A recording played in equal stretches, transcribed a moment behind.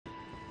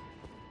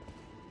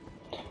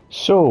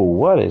So,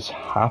 what is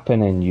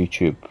happening,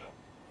 YouTube?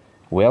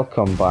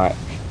 Welcome back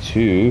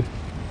to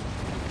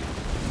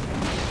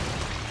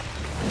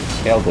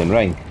Elden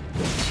Ring.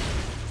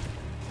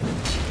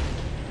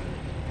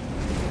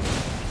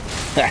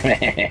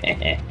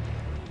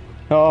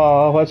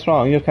 Oh, what's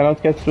wrong? You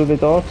cannot get through the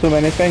door? Too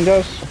many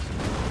fingers?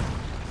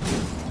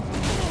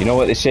 You know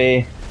what they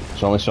say?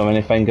 There's only so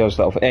many fingers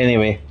that'll...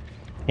 Anyway.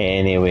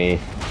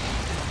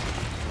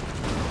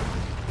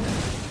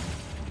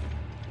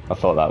 I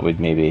thought that would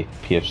maybe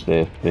pierce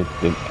the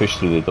push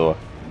through the door,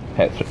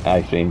 hit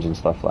iframes and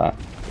stuff like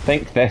that. I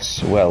think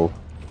this will.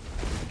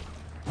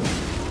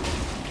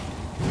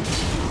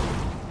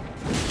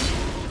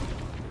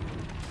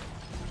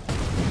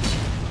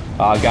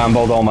 I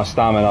gambled all my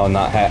stamina on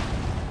that hit.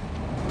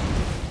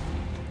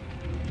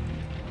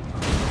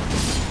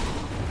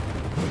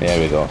 There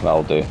we go,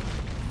 that'll do.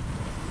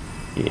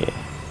 Yeah.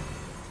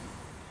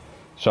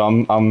 So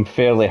I'm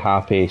fairly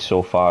happy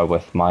so far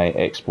with my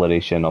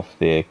exploration of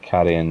the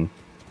Carrion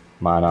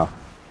Manor.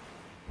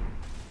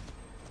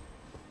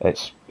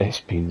 It's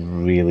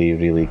been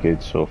really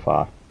good so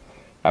far,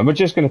 and we're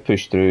just going to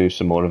push through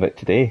some more of it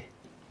today.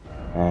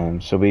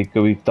 So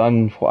we've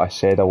done what I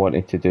said I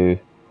wanted to do.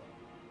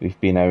 We've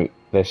been out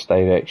this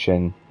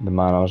direction. The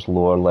manor's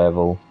lower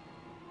level.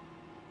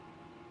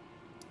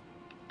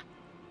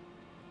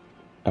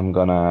 I'm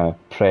gonna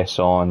press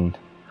on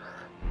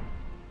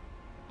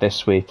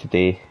this way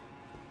today.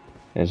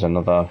 There's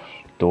another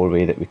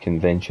doorway that we can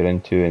venture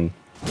into and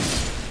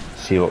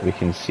see what we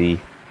can see.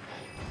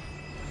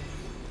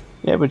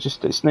 Yeah,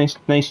 it's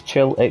nice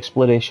chill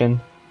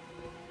exploration.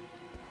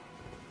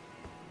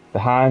 The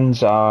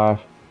hands are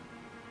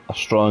a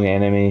strong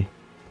enemy,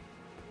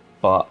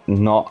 but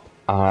not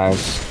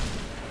as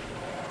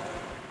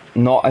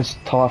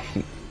tough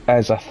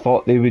as I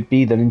thought they would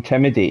be. They're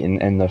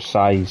intimidating in their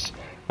size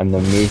and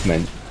their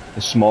movement.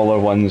 The smaller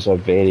ones are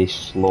very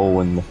slow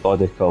and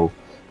methodical,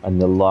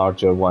 and the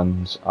larger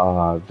ones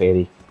are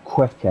very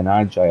quick and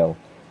agile.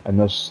 And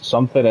there's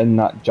something in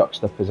that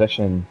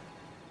juxtaposition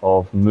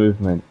of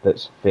movement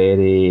that's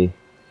very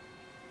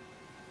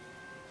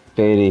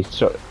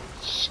sort of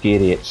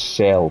scary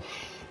itself.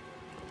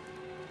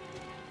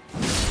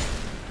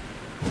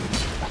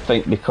 I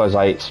think because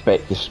I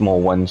expect the small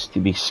ones to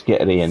be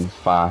skittery and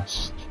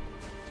fast,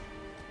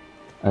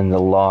 and the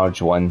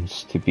large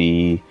ones to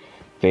be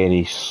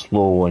very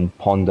slow and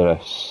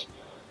ponderous,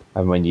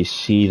 and when you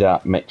see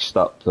that mixed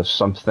up, there's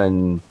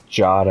something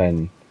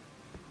jarring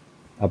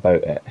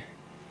about it.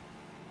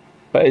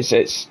 But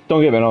it's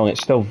don't get me wrong,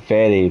 it's still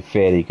very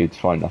good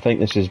fun. I think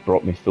this has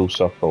brought me full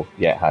circle.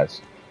 Yeah, it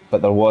has.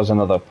 But there was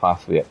another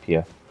pathway up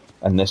here,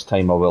 and this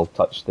time I will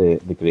touch the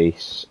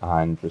grace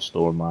and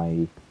restore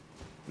my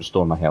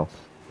health.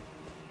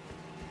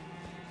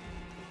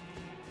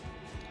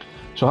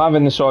 So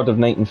having the Sword of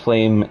Night and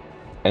Flame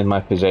in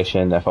my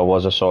possession, if I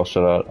was a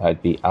sorcerer,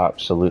 I'd be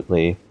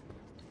absolutely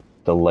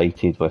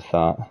delighted with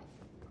that.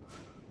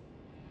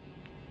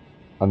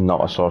 I'm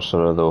not a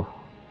sorcerer though,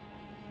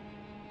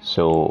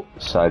 so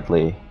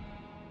sadly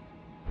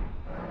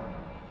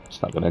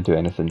it's not going to do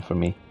anything for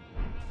me.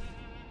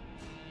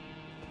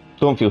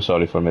 Don't feel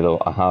sorry for me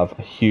though. I have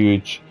a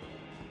huge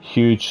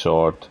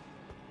sword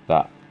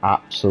that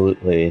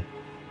absolutely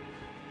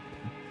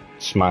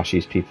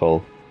smashes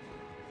people,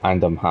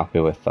 and I'm happy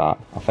with that.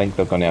 I think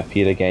they're going to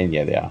appear again.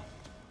 Yeah, they are.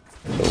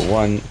 So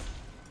 1,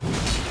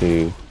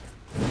 2,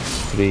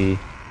 3.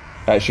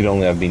 That should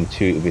only have been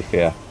 2 to be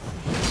fair.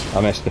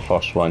 I missed the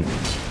first one.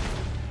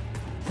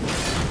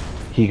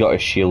 He got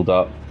his shield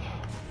up.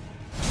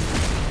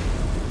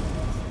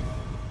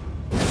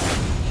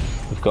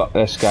 We've got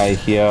this guy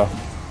here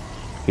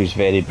who's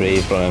very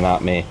brave running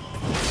at me.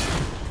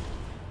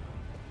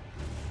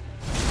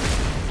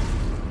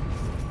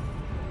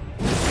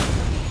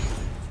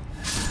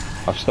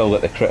 I've still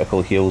got the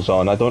critical heals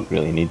on. I don't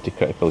really need the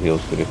critical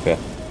heals to be fair.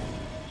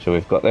 So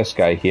we've got this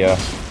guy here.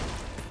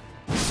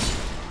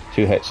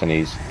 2 hits and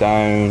he's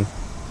down.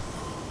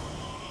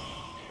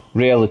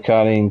 Rare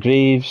carrying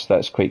Greaves,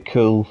 that's quite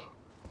cool.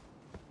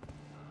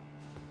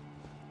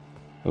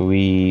 When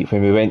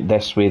we went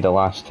this way the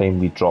last time,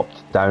 we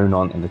dropped down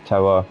onto the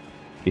tower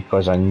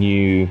because I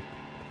knew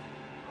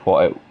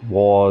what it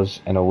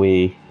was in a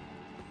way.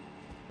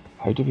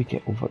 How do we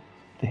get over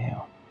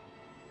there?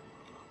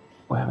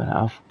 Wait a minute,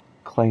 I've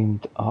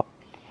climbed up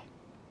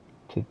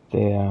to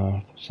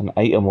there. There's an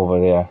item over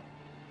there.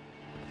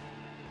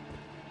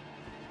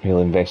 We'll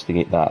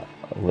investigate that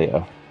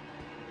later.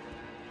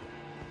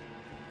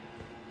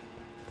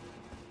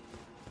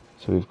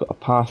 So we've got a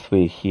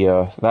pathway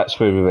here. That's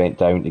where we went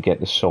down to get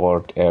the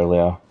sword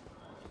earlier.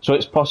 So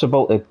it's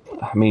possible to,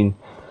 I mean,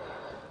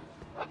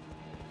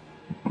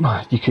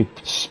 you could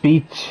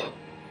speed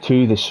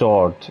to the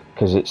sword,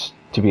 because it's,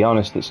 to be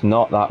honest, it's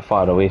not that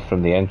far away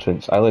from the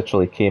entrance. I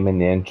literally came in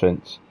the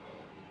entrance,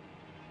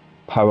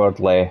 powered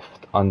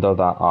left under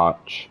that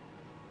arch,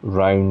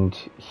 round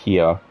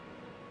here,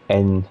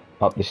 in,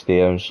 up the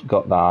stairs,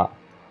 got that,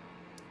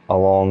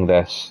 along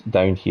this,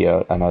 down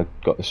here, and I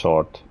got the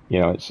sword. You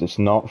know, it's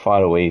not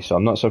far away, so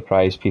I'm not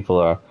surprised people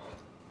are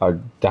are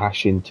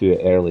dash into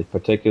it early,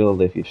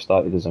 particularly if you've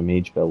started as a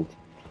mage build,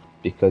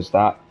 because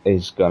that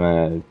is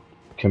gonna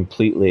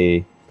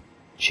completely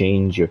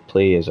change your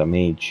play as a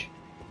mage.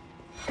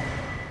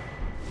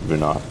 We're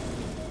not.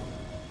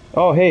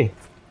 Oh, hey!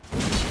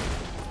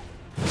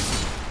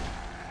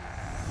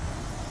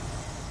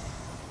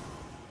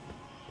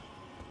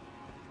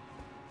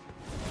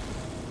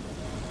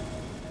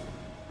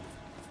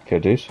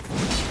 Kudos.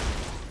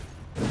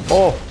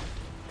 Oh!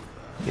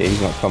 Yeah,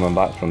 he's not coming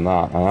back from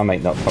that, and I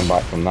might not come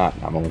back from that.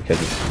 I'm only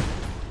kidding.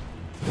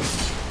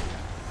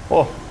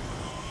 Oh!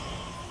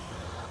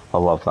 I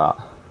love that.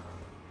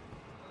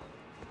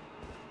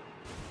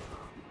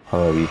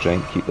 Have a wee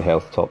drink, keep the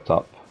health topped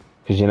up,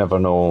 because you never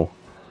know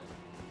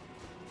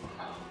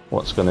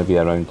what's going to be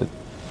around it.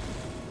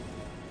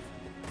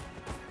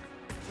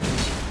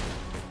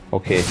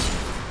 Okay.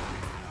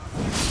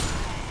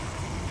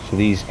 So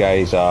these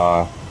guys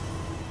are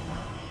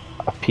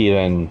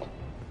appearing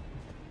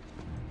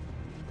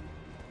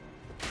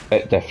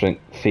at different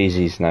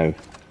phases now.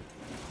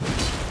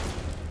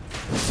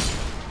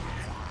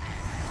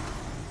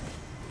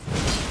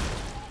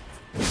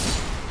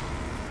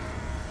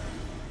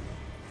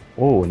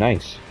 Oh,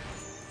 nice.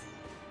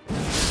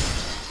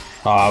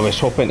 Oh, I was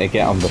hoping to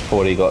get him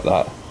before he got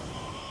that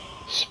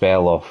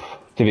spell off.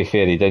 To be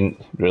fair, he didn't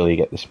really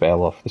get the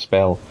spell off. The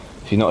spell,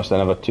 if you noticed, I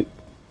never took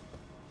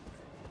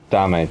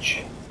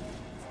damage.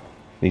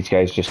 These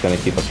guys just going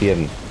to keep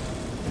appearing.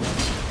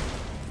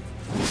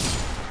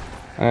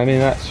 I mean,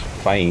 that's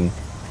fine.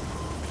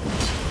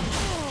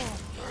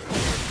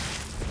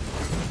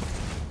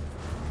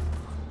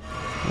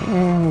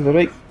 The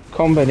right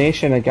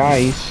combination of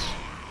guys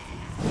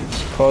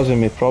is causing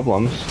me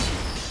problems.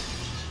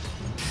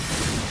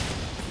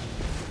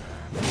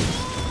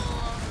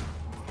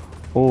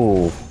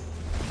 Oh,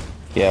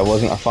 yeah, I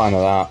wasn't a fan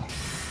of that.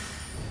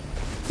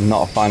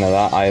 Not a fan of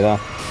that either.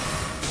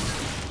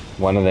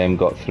 One of them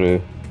got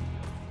through.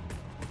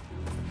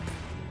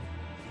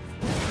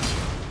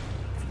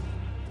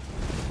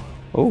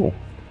 Oh,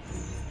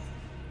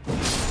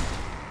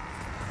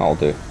 I'll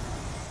do.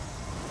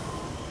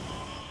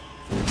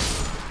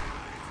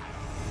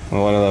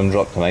 One of them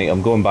dropped tonight.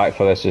 I'm going back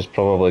for this. Is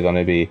probably going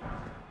to be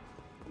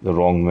the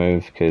wrong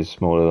move because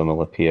more of them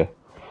will appear.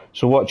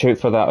 So watch out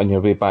for that on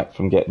your way back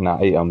from getting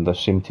that item. There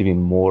seem to be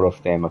more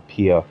of them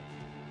appear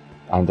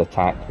and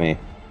attack me.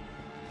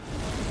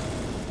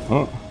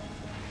 Oh.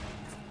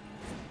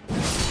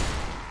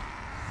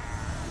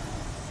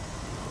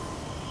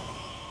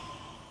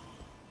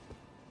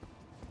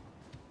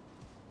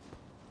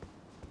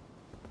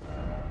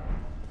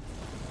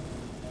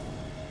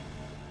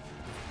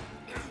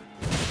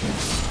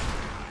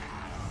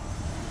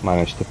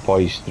 Managed to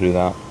poise through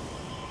that.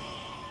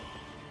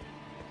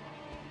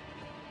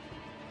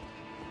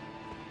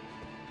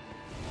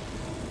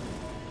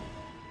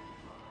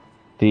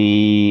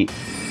 The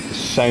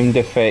sound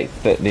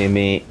effect that they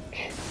make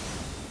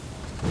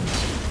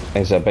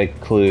is a big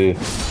clue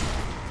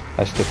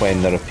as to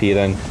when they're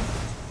appearing.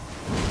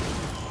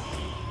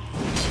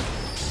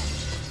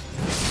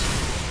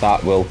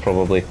 That will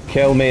probably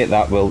kill me.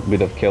 That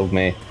would have killed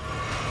me.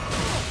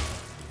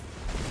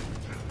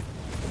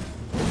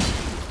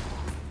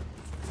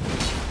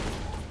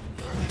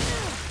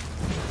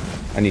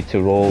 I need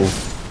to roll.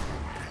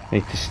 I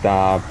need to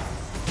stab.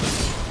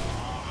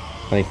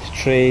 I need to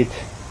trade.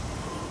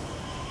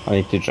 I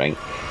need to drink.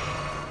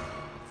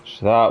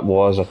 So that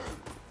was a...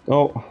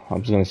 Oh, I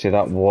was going to say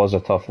that was a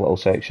tough little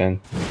section.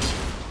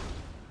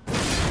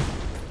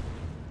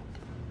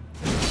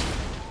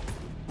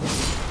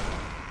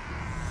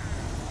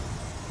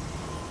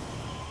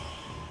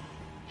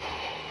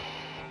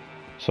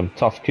 Some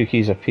tough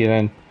cookies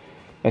appearing.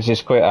 This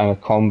is quite a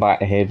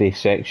combat heavy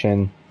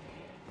section.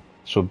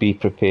 So be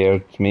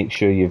prepared. Make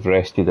sure you've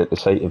rested at the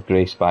site of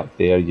grace back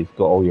there. You've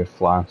got all your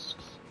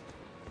flasks.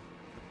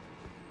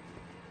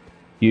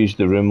 Use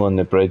the room on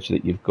the bridge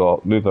that you've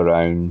got. Move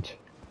around.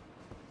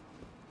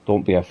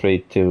 Don't be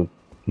afraid to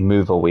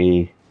move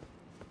away.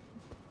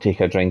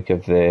 Take a drink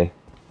of the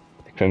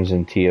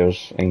Crimson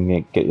Tears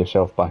and get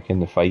yourself back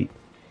in the fight.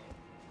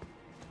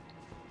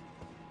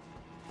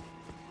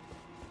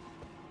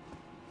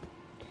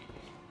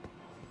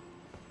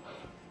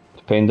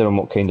 Depending on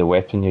what kind of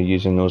weapon you're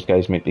using, those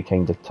guys might be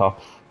kind of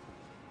tough.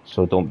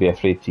 So don't be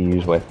afraid to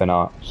use weapon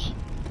arts.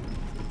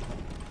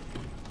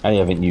 I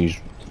haven't used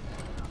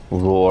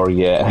Roar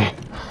yet.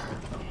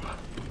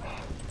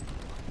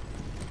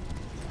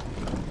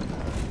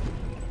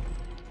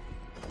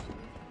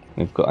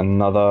 We've got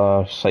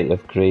another site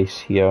of grace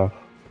here.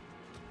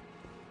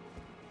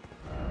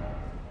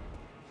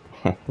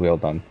 Well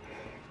done.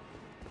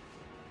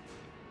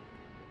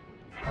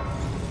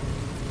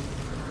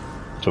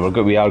 So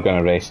we are going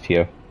to rest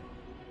here.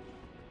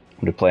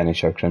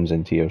 Replenish our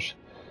Crimson Tears.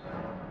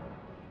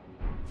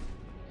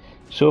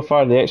 So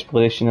far the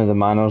exploration of the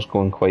manor's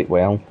going quite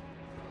well.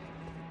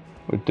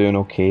 We're doing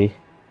okay.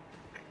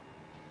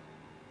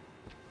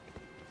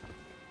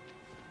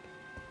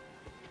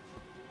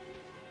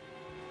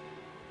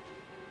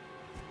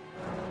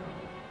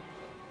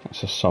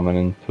 It's a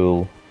summoning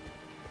pool.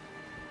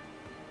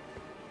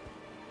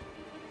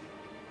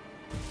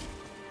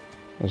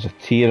 There's a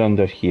tier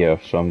under here,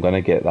 so I'm going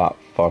to get that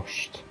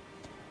first.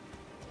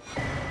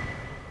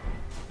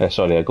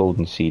 Sorry, a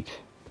golden seed.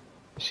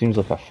 It seems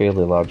like a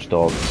fairly large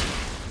dog.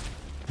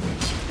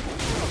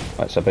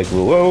 That's a big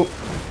whoa.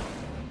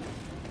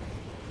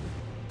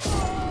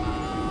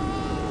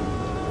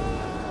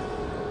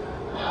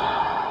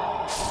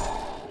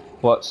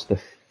 What's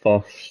the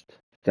first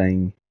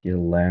thing you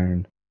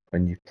learn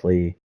when you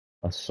play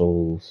a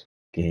Souls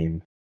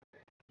game?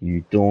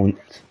 You don't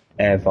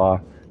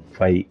ever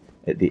fight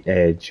at the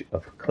edge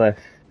of a cliff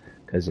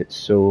because it's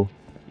so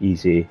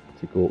easy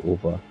to go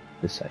over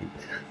the side.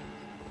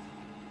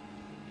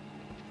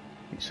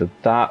 So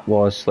that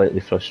was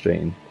slightly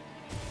frustrating.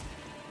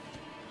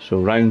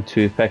 So round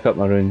 2, pick up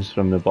my runes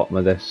from the bottom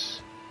of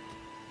this.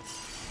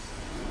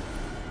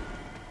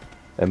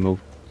 Then we'll...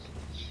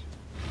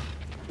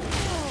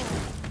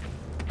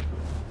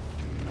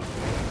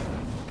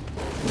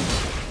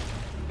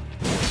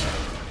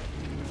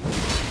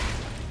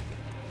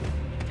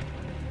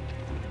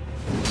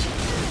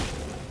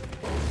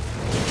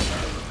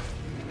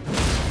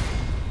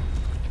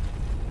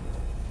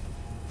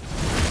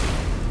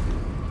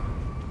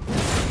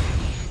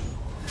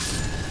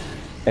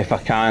 If I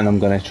can, I'm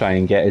going to try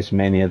and get as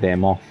many of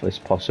them off as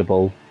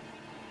possible.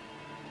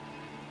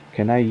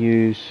 Can I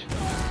use...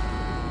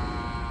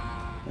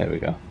 There we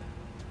go.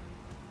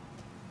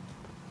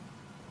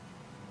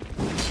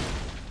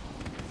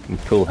 And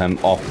pull him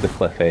off the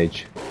cliff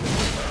edge.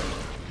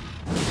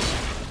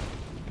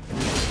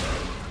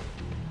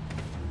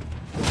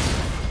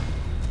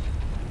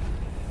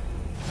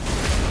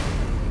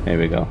 There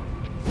we go.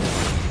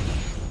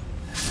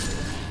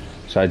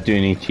 So I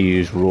do need to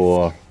use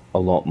roar a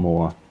lot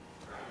more.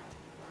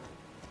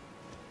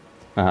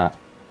 I'm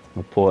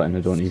a poet and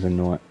I don't even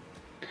know it.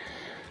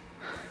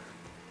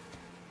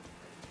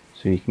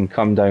 So you can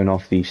come down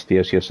off these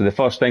stairs here. So the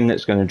first thing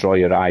that's going to draw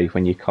your eye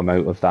when you come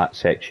out of that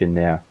section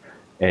there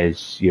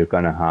is you're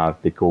going to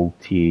have the gold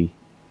tree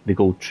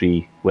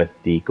with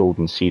the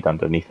golden seed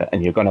underneath it,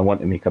 and you're going to want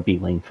to make a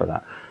beeline for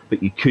that.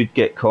 But you could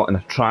get caught in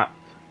a trap.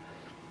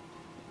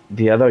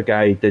 The other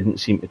guy didn't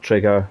seem to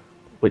trigger,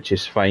 which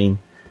is fine,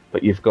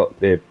 but you've got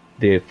the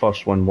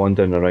first one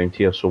wandering around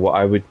here. So what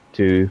I would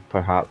do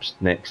perhaps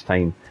next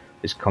time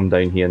is come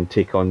down here and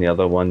take on the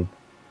other one,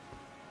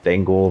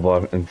 then go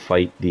over and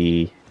fight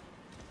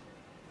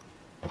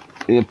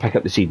pick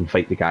up the seed and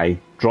fight the guy,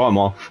 draw him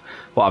off.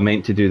 What I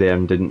meant to do there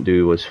and didn't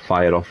do was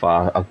fire off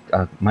a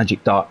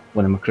magic dart,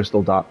 one of my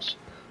crystal darts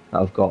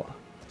that I've got,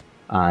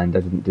 and I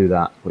didn't do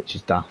that, which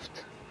is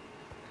daft.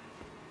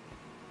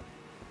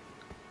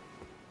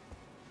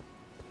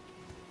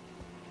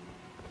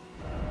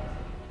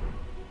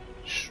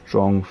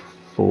 Strong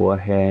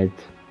forehead.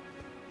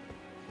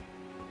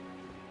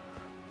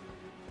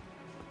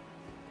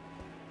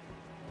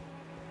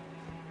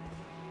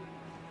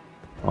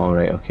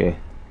 Alright, okay.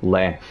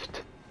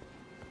 Left.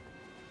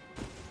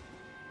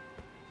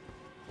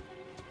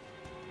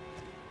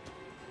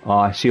 Oh,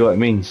 I see what it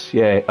means.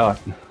 Yeah,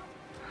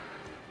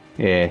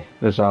 yeah,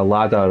 there's a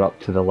ladder up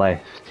to the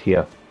left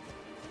here.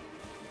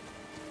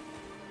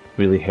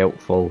 Really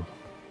helpful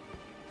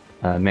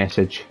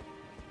message.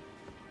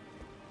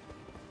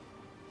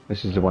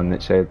 This is the one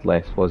that said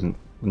left, wasn't?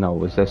 No,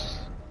 was this?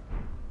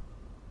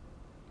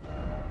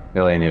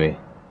 Well, anyway,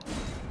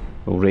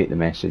 we'll rate the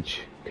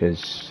message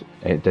because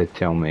it did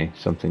tell me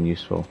something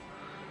useful.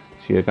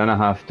 So you're gonna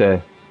have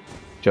to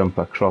jump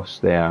across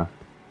there,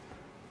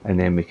 and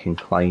then we can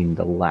climb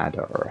the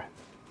ladder.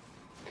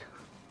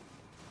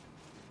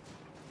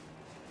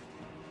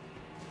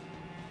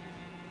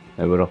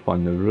 Now we're up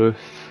on the roof.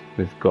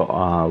 We've got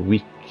a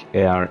weak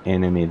air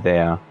enemy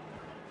there.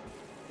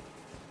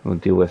 We'll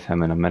deal with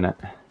him in a minute.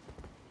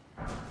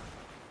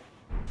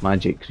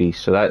 Magic grease.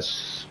 So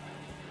that's,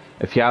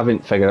 if you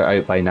haven't figured it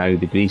out by now,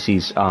 the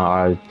greases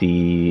are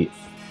the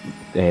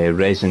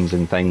resins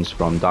and things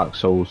from Dark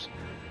Souls.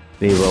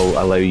 They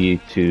will allow you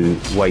to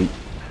wipe.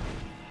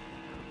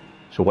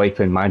 So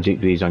wiping magic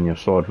grease on your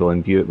sword will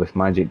imbue it with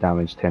magic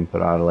damage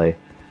temporarily.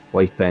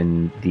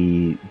 Wiping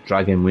the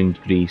dragon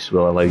wound grease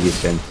will allow you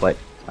to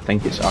inflict, I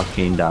think it's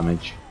arcane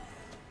damage.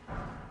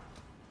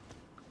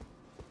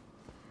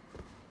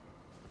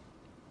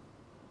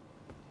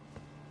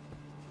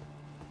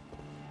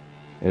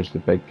 There's the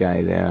big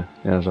guy there.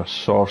 There's a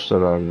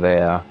sorcerer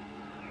there.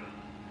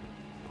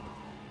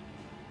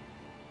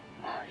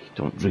 You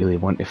don't really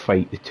want to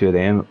fight the two of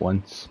them at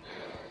once.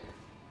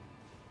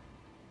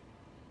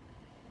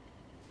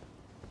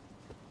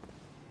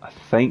 I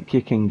think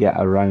you can get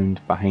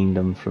around behind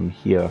them from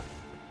here.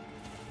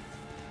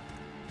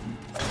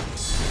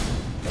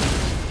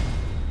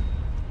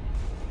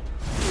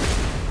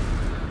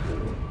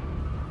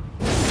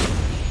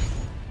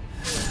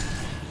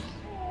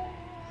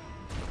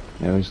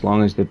 Now, as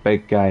long as the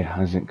big guy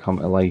hasn't come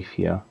to life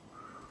here,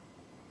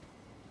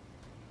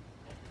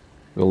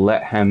 we'll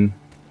let him.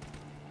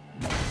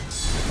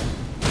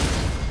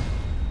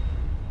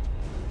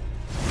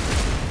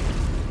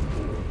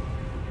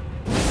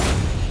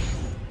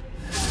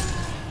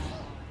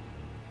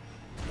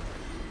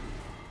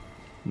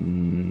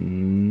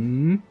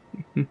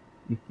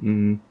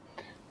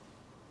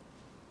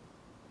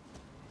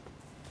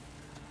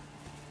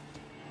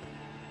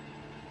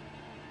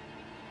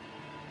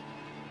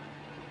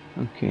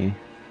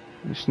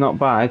 It's not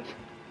bad.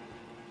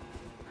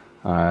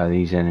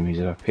 These enemies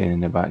are a pain in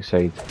the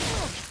backside.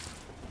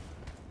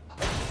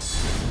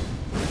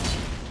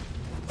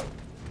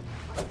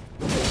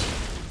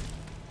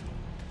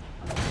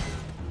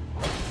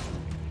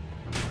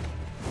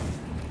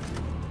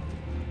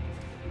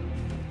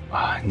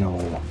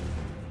 No.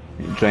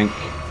 Drink.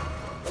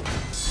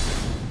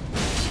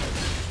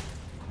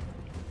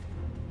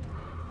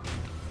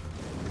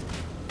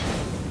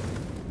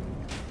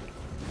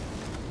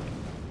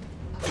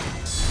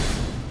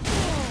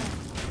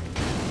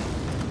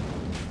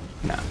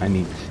 Nah, I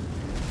need...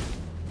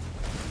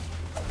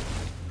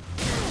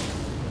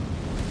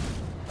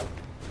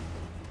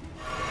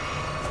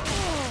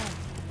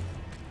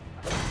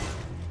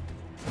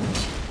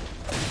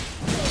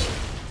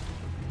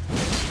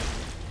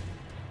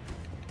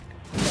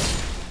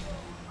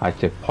 I had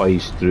to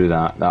poise through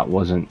that. That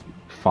wasn't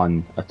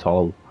fun at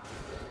all.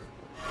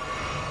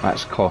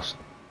 That's cost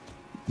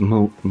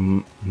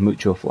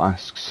mucho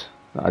flasks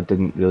that I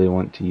didn't really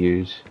want to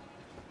use.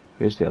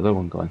 Where's the other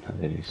one gone? Oh,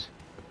 there it is.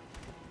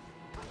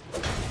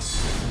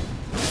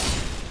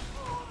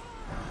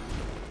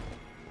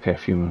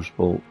 Perfumer's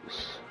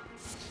bolts.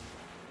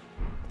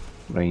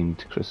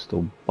 Rained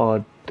crystal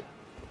bud.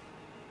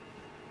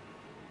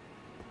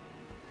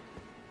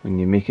 When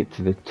you make it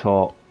to the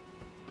top,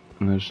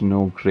 there's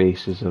no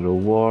grace as a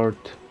reward.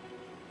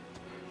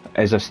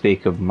 It is a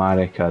stake of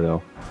Marika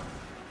though.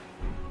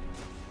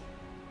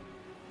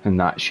 And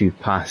that's you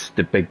past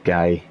the big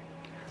guy.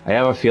 I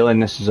have a feeling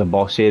this is a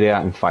boss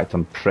area. In fact,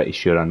 I'm pretty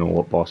sure I know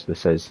what boss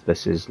this is.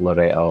 This is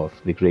Loretta of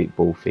the Great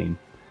Bow fame.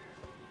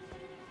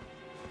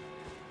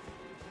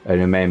 I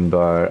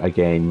remember,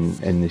 again,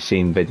 in the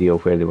same video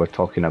where they were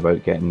talking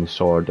about getting the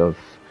sword of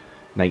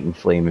Night and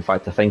Flame. In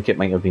fact, I think it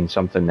might have been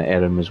something that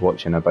Erin was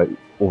watching about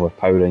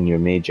overpowering your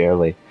mage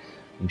early.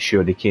 I'm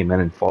sure they came in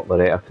and fought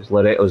Loretta, because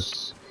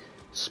Loretta's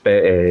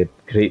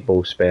Great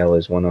Bow spell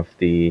is one of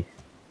the...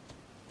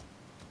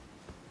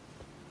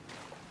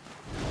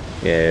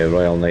 Yeah,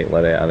 Royal Knight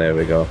Loretta, there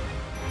we go.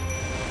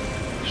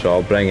 So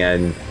I'll bring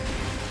in...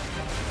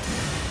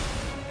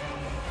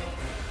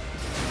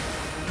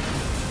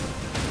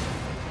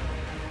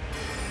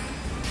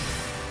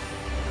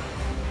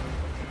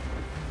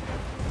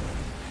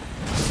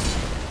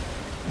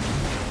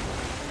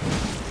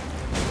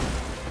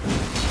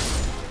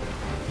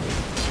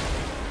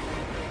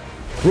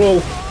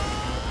 Roll!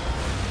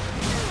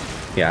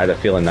 Yeah, I had a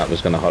feeling that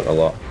was going to hurt a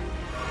lot.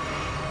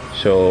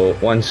 So,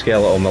 one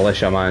skeletal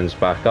militiaman's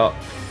back up.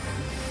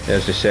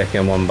 There's the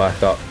second one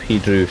back up. He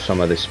drew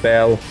some of the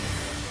spell.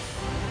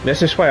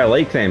 This is why I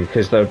like them,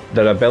 because their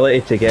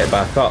ability to get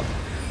back up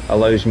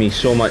allows me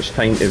so much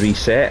time to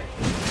reset.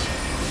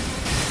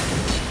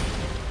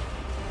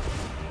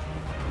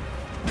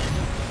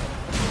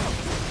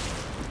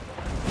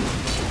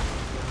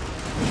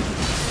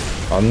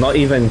 I'm not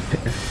even...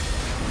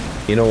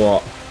 You know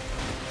what?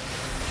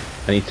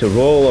 I need to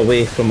roll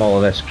away from all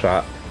of this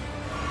crap.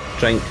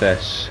 Drink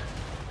this.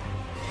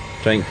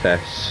 Drink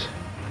this.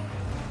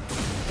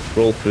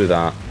 Roll through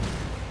that.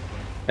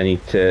 I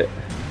need to...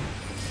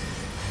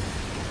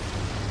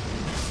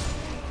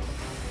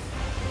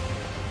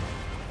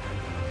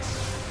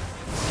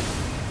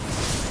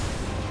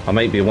 I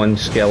might be one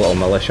skeletal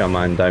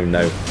militiaman down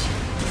now.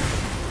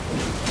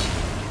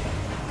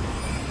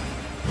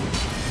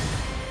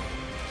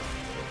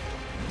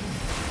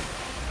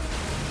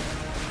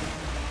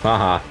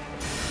 Haha.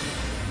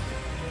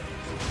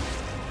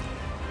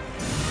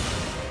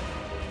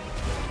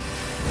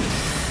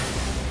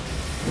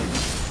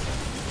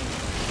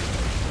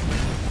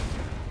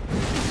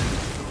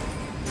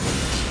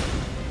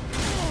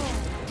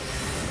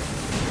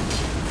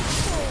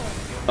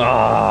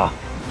 Ah,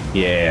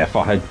 yeah, if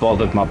I had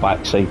bothered my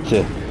backside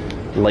to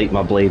light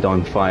my blade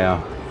on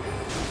fire,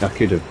 I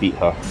could have beat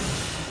her.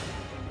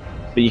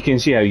 But you can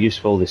see how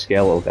useful the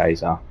skeletal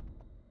guys are.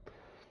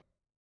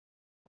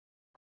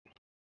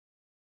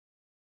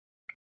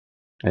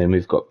 And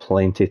we've got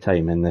plenty of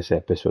time in this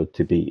episode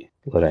to beat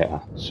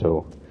Loretta,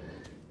 so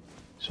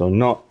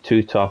not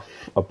too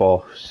tough a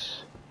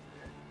boss.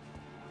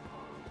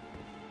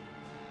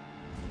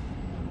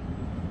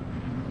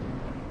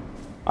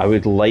 I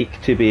would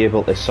like to be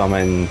able to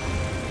summon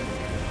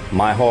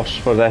my horse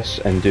for this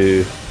and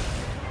do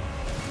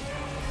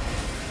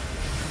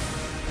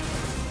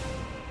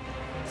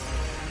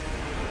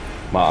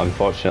well,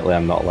 unfortunately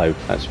I'm not allowed,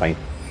 that's fine.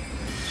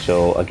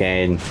 So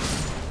again,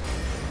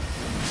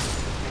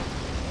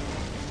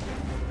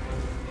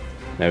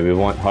 now we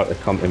want her to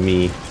come to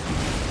me.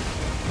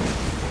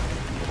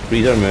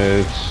 Read her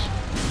moves.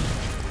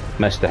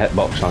 Missed the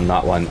hitbox on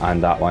that one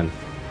and that one.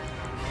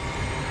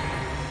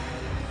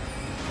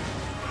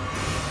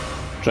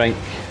 Drink.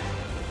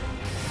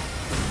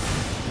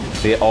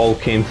 They all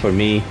came for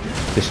me,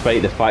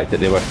 despite the fact that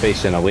they were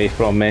facing away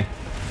from me.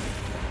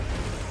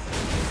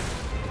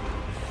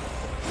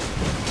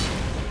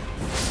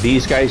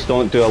 These guys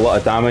don't do a lot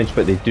of damage,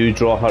 but they do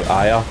draw her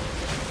ire.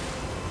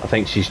 I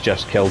think she's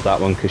just killed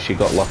that one because she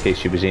got lucky,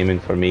 she was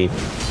aiming for me.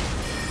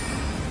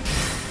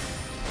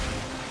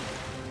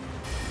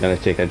 Gonna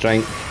take a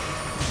drink.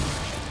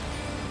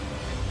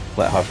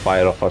 Let her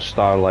fire off her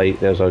starlight.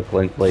 There's our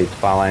Blaidd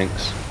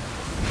phalanx.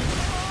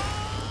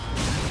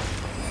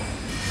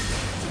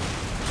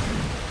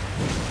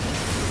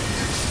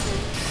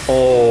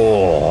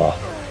 Oh,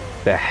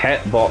 the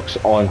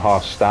hitbox on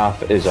her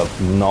staff is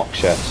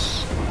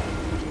obnoxious.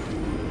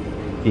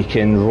 You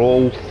can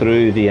roll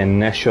through the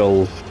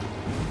initial.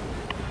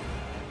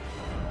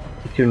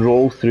 You can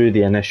roll through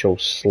the initial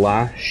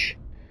slash,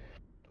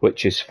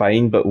 which is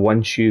fine, but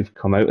once you've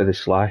come out of the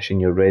slash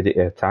and you're ready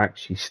to attack,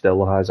 she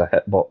still has a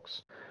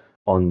hitbox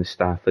on the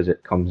staff as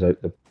it comes out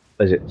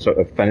as it sort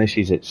of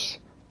finishes its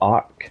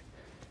arc.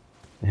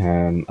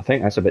 I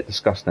think that's a bit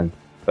disgusting,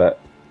 but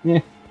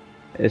yeah,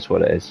 it is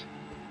what it is.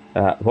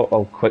 What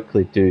I'll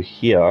quickly do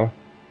here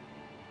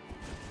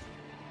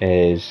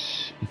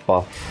is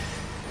buff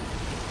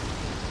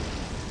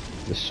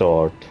the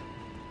sword,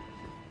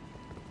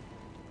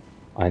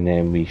 and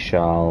then we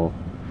shall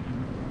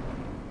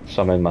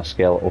summon my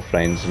skeletal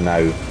friends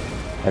now,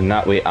 and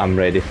that way I'm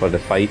ready for the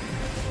fight.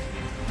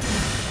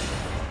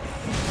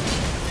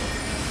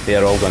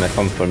 They're all going to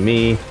come for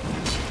me,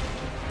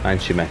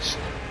 and she missed.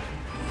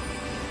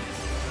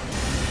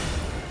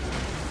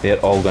 They're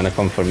all going to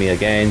come for me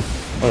again.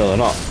 Oh no, they're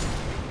not.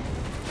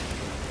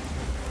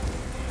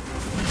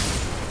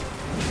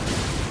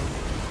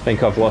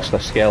 Think I've lost a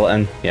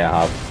skeleton? Yeah,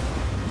 I have.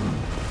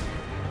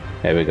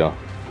 There we go.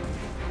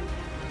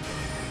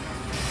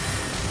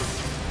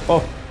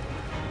 Oh!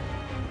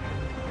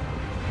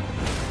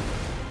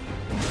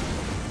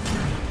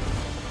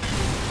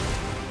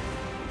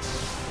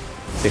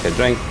 Take a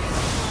drink.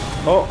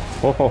 Oh!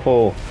 Ho ho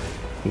ho!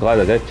 I'm glad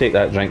I did take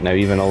that drink now,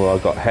 even though I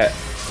got hit.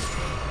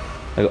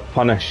 I got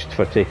punished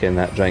for taking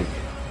that drink.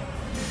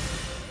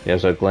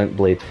 There's our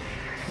Blaidd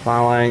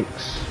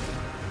phalanx.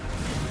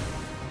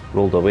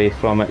 Rolled away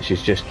from it.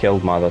 She's just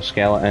killed my other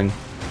skeleton.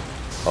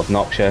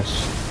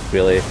 Obnoxious,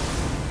 really. I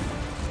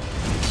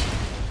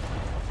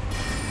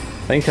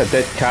think I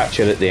did catch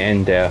her at the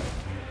end there.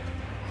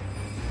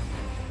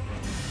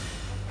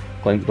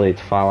 Blaidd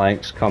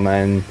phalanx come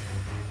in.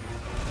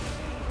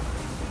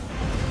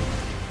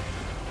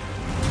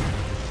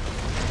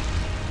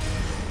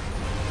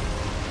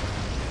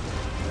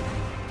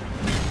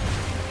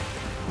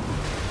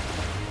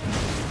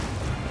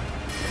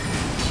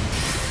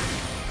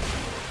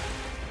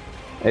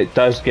 It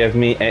does give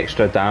me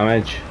extra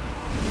damage.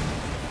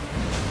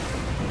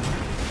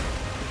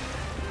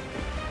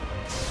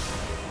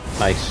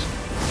 Nice.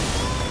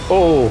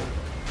 Oh!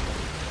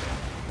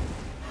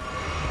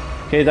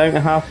 Okay, down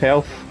to half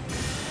health.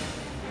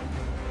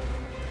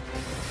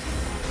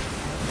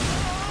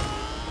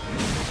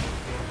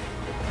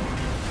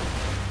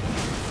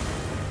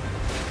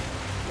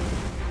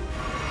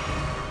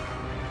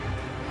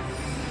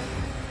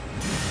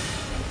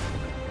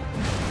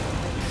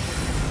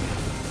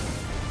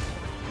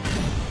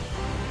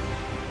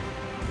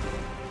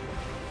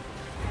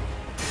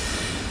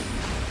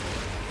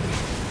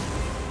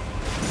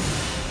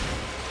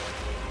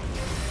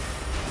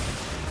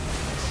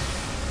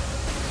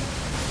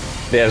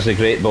 There's the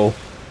Great Bow.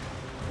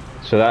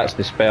 So that's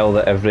the spell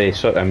that every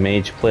sort of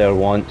mage player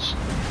wants,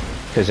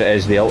 because it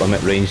is the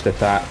ultimate ranged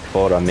attack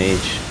for a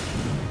mage.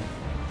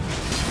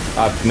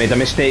 I've made a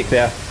mistake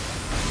there.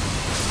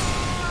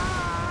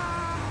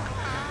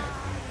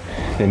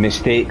 The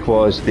mistake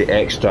was the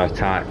extra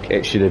attack.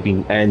 It should have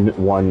been in,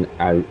 one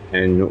out,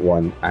 in,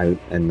 one out,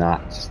 and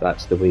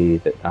that's the way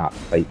that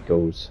fight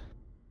goes.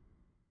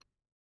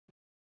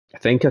 I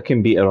think I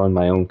can beat her on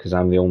my own because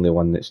I'm the only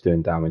one that's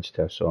doing damage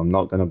to her, so I'm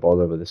not going to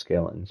bother with the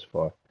skeletons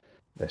for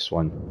this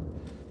one.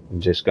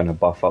 I'm just going to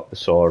buff up the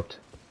sword.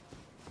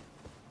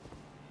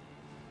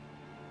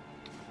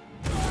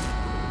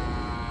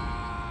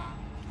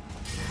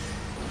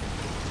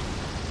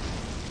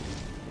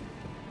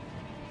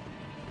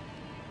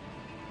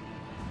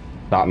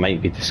 That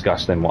might be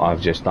disgusting what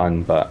I've just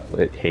done, but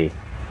hey,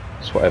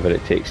 it's whatever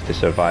it takes to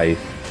survive.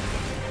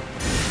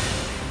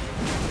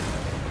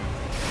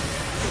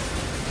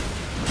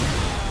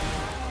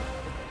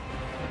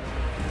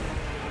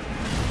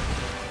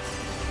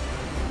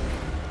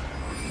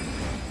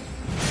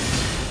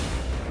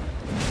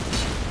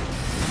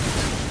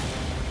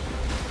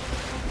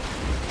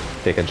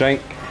 Take a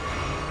drink,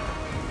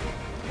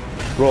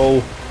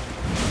 roll,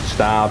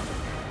 stab,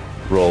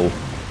 roll,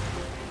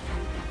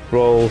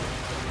 roll,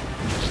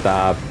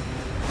 stab,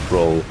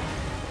 roll,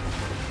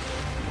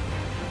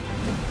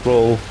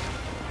 roll.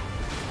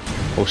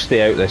 We'll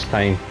stay out this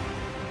time.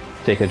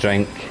 Take a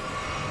drink.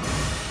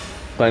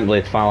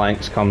 Blaidd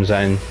phalanx comes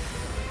in,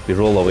 we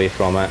roll away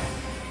from it.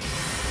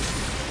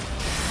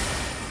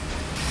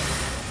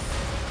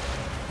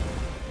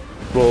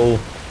 Roll.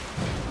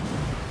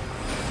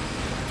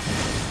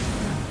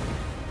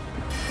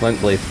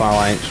 Blaidd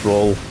phalanx,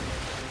 roll.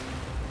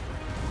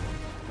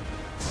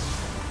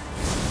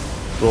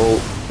 Roll,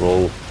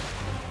 roll.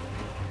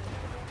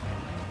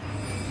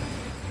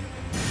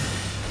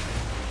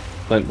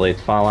 Blaidd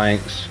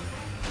phalanx,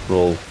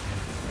 roll.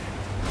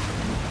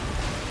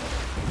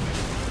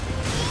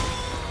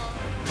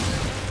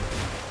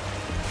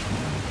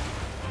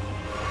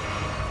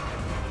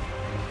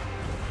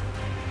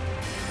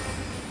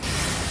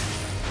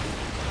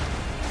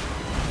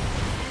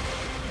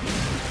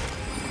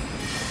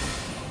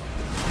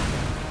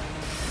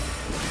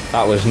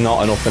 That was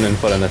not an opening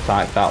for an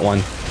attack, that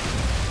one.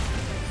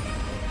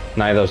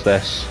 Neither's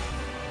this.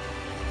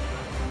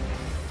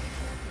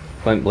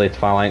 Flint Blade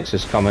Phalanx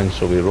is coming,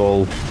 so we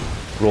roll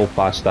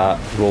past that,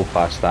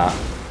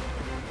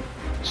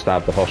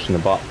 stab the horse in the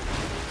butt.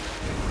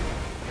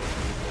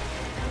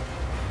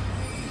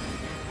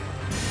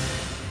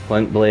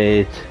 Flint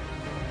Blade.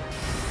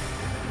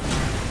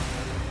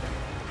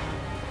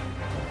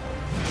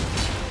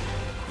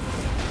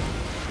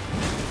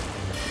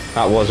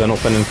 That was an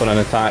opening for an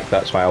attack,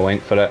 that's why I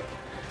went for it.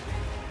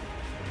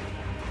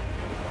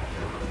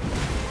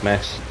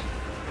 Missed.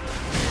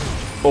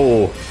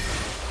 Oh!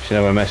 Should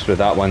never missed with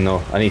that one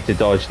though. I need to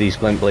dodge these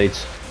glint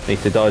blades. Need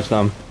to dodge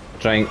them.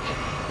 Drink.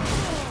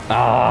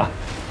 Ah!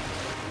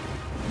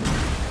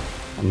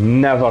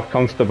 I'm never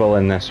comfortable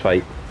in this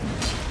fight.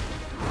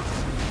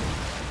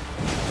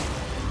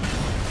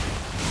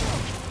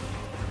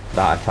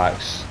 That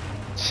attack's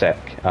sick.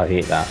 I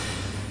hate that.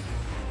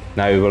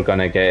 Now we're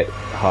gonna get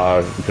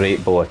her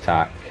great bow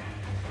attack.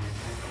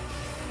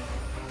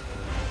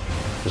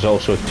 There's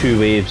also 2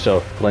 waves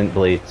of flint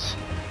blades.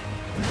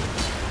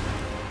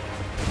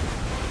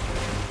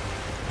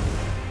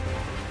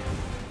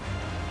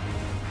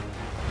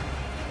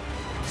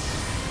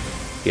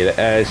 Here it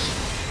is.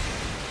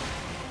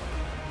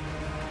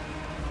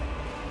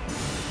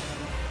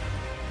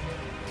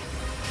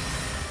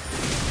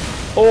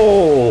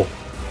 Oh!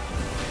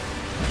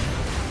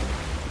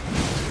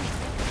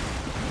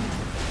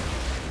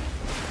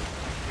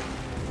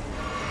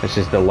 This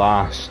is the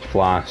last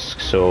flask,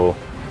 so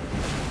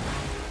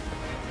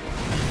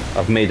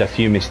I've made a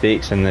few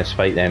mistakes in this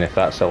fight then, if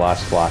that's the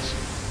last flask.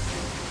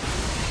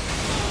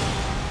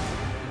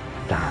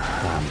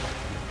 Damn.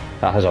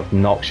 That has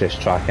obnoxious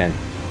tracking.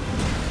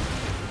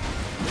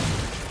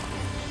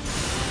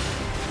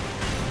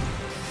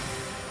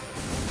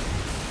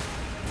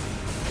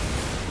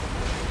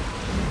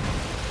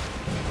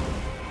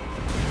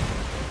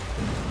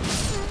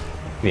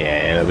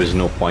 Yeah, there was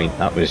no point,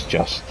 that was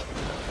just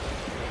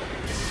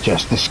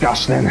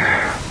disgusting.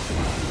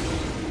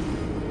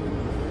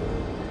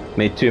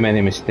 Made too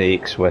many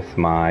mistakes with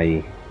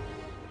my...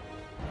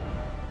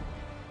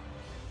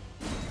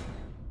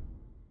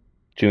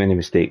 Too many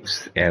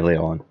mistakes early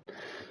on.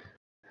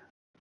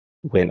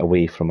 Went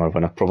away from her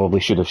when I probably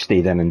should have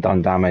stayed in and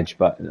done damage,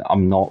 but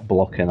I'm not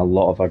blocking a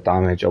lot of her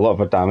damage. A lot of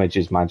her damage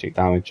is magic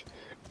damage,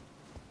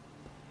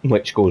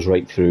 which goes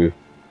right through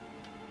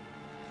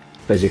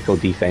physical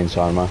defense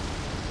armor.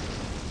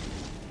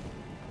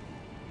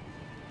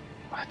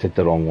 I did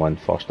the wrong one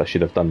first. I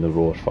should have done the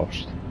roar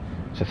first.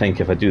 So I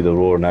think if I do the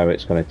roar now,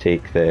 it's going to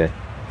take the...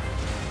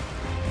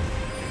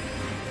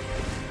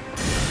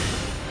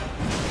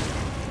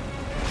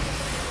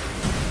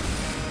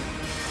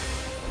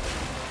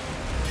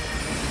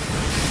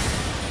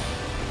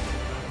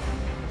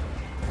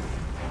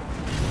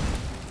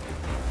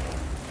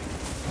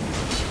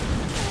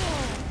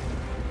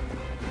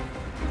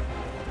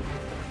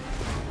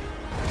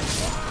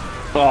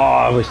 Oh,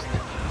 I was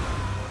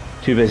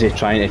too busy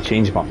trying to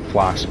change my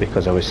flask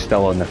because I was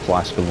still on the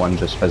Flask of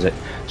Wondrous Visit.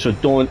 So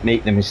don't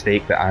make the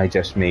mistake that I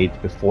just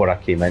made before I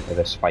came into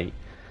this fight.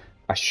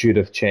 I should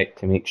have checked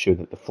to make sure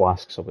that the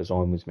flasks I was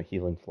on was my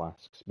healing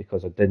flasks,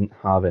 because I didn't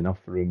have enough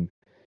room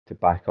to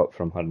back up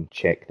from her and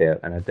check there,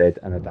 and I did,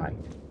 and I died.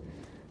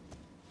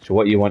 So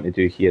what you want to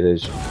do here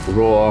is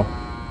roar,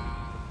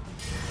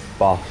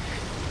 buff,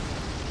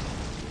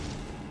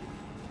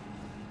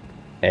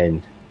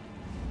 in,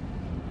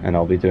 and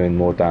I'll be doing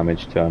more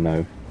damage to her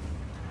now.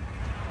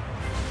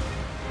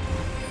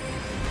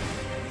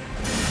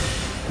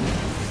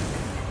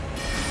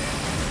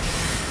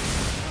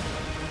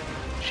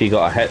 She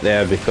got a hit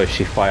there because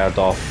she fired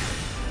off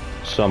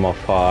some of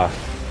her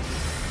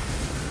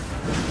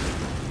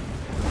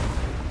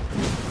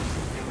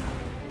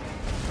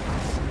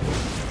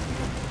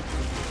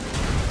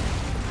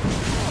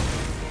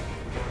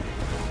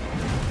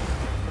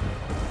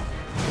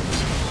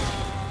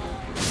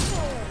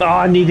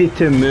I needed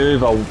to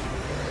move. I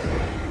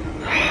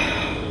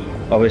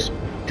was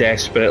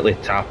desperately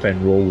tap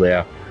and roll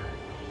there.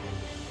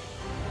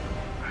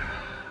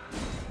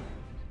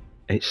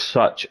 It's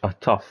such a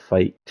tough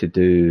fight to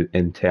do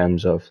in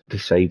terms of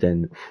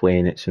deciding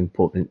when it's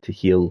important to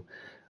heal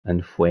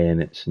and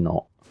when it's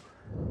not.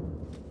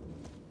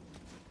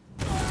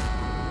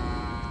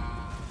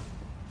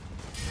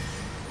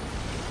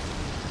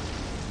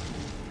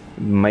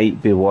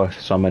 Might be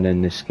worth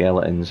summoning the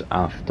skeletons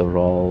after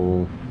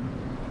all,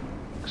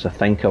 because I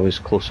think I was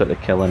closer to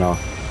killing her.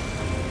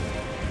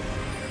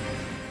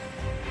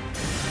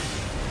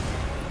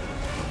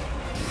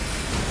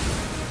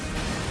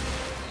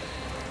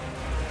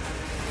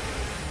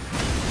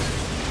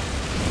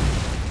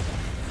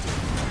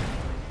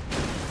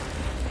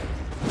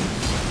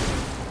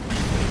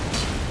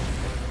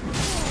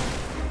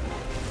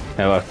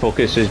 Now our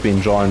focus has been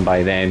drawn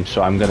by them,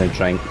 so I'm going to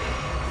drink.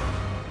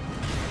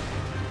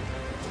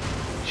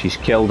 She's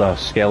killed a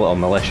skeletal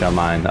militia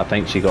man. I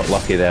think she got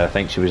lucky there. I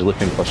think she was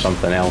looking for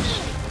something else.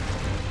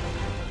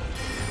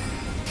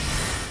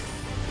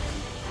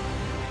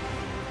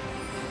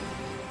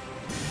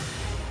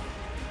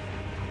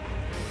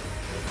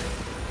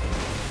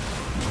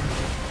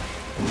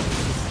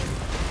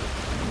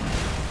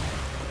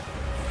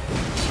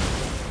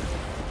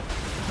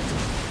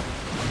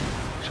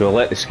 So we'll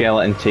let the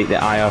skeleton take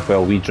the eye off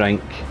while we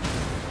drink,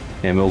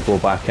 and we'll go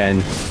back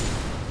in.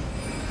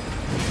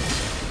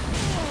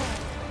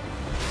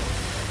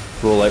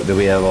 Roll out the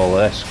way of all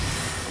this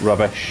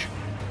rubbish.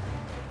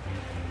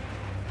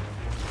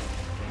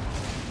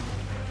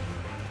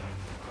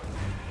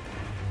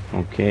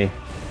 Okay.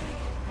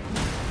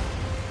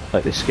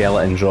 Let the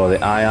skeleton draw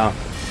the eye off.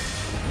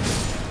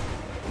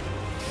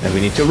 Then we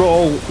need to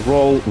roll,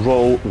 roll,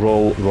 roll,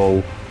 roll,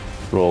 roll,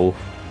 roll.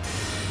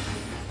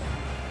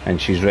 And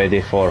she's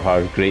ready for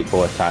her great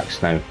bow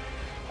attacks now.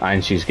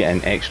 And she's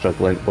getting extra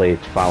glint blade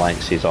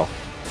phalanxes off.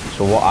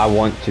 So what I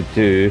want to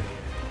do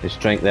is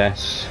drink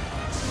this.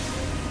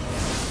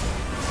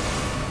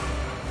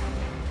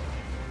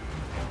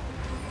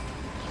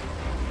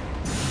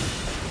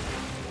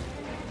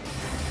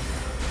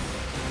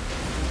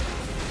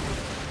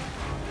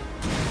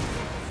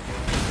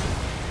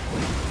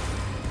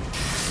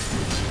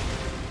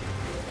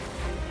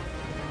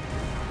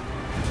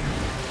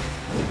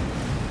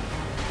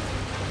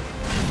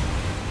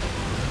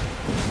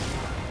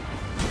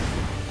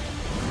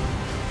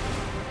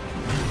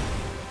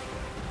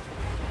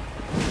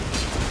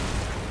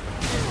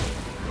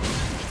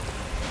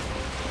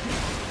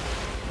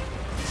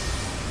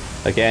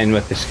 Again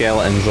with the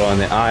skeleton drawing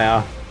the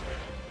ire.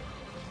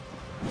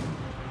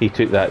 He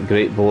took that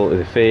great blow to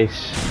the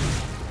face.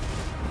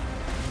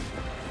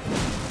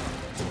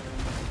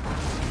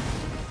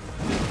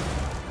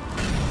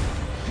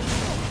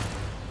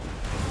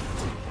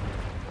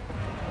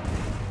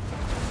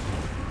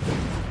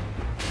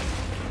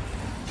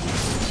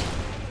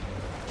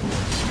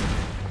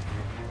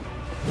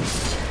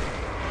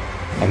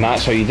 And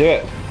that's how you do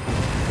it.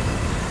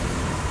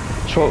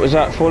 So what was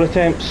that, 4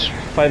 attempts?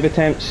 5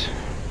 attempts?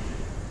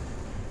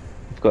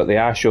 Got the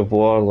Ash of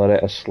War,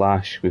 Loretta's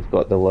Slash, we've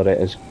got the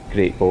Loretta's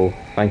Great Bow.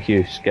 Thank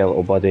you,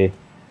 Skeletal Buddy.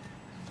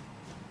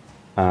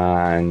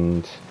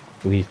 And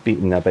we've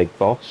beaten a big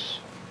boss.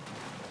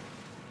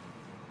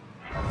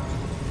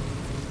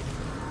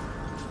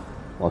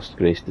 Lost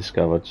Grace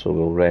discovered, so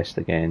we'll rest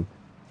again.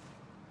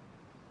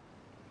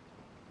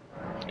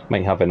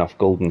 Might have enough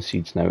golden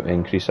seeds now to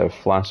increase our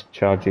flask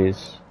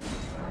charges.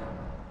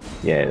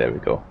 Yeah, there we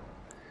go.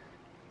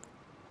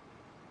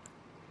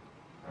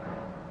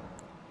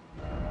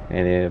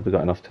 Have we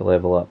got enough to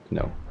level up?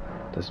 No,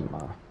 doesn't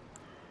matter.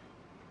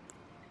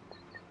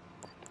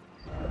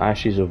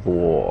 Ashes of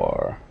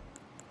War.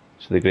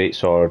 So the Great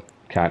Sword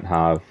can't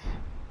have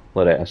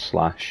Loretta's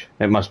Slash.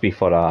 It must be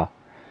for a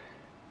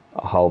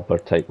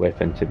halberd type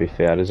weapon, to be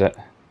fair, is it?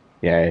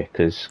 Yeah,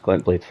 because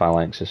Glintblade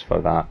Phalanx is for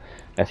that.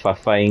 If I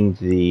find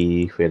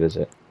the... where is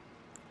it?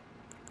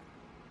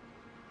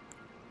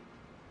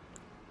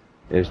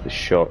 There's the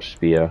short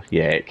spear.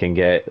 Yeah, it can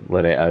get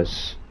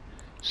Loretta's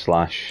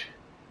Slash.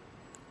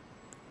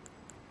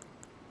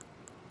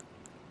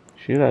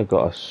 Sure, I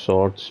got a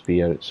sword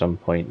spear at some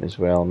point as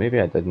well. Maybe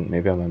I didn't.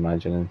 Maybe I'm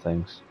imagining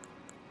things.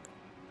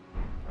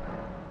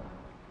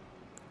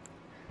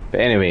 But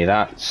anyway,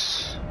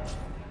 that's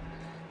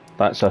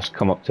us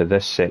come up to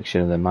this section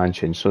of the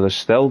mansion. So there's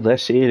still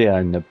this area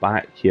in the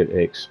back here to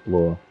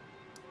explore.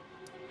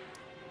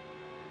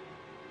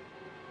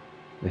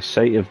 The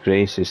Sight of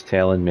Grace is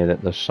telling me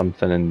that there's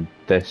something in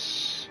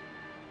this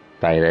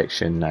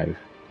direction now.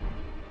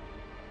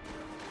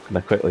 I'm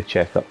going to quickly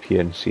check up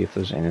here and see if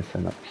there's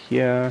anything up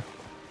here.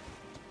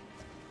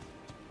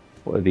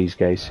 What are these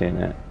guys saying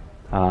it?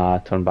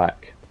 Turn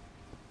back.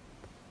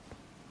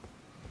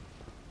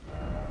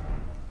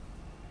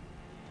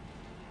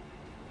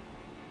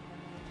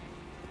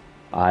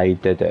 I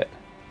did it.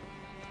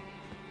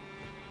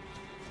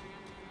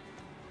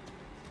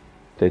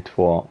 Did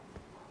what?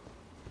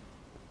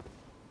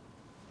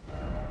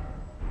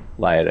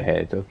 Liar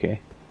ahead,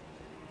 okay.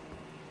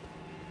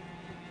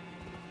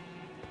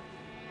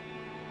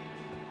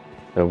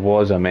 There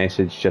was a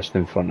message just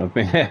in front of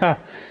me there,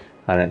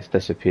 and it's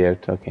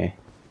disappeared, okay.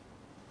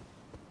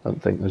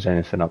 Don't think there's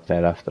anything up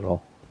there after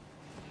all.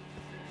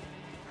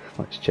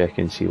 Let's check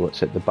and see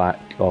what's at the back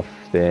of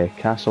the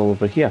castle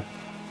over here.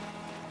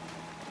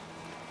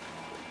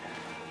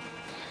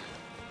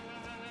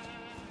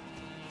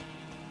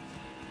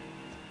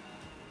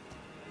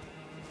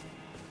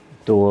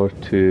 Door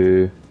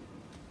to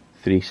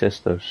Three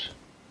Sisters.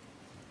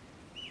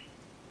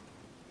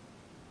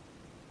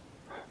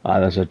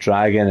 There's a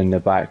dragon in the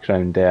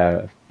background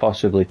there.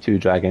 Possibly 2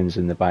 dragons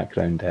in the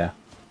background there.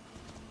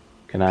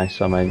 Can I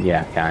summon?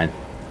 Yeah, I can.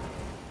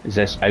 Is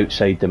this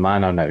outside the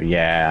manor now?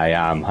 Yeah, I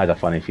am. Had a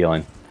funny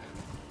feeling.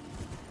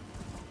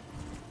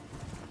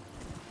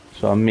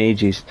 So a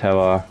mage's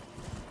tower.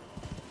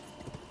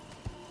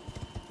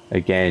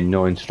 Again,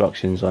 no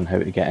instructions on how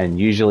to get in.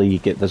 Usually you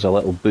get, there's a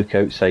little book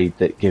outside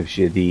that gives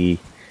you the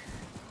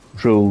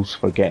rules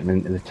for getting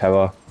into the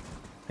tower.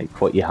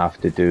 Like what you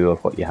have to do or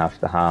what you have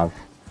to have.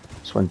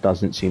 This one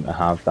doesn't seem to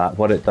have that.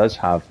 What it does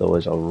have though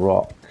is a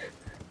rock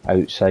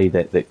outside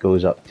it that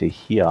goes up to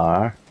here.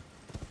 I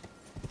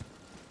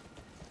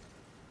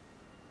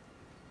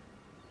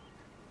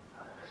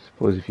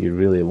suppose if you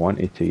really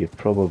wanted to, you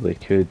probably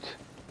could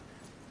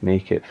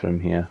make it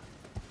from here.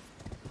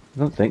 I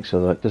don't think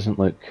so though, it doesn't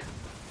look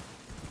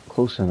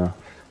close enough.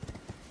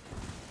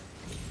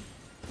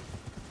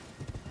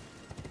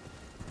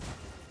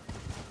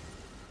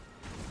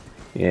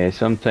 Yeah,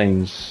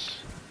 sometimes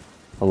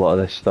a lot of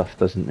this stuff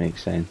doesn't make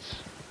sense.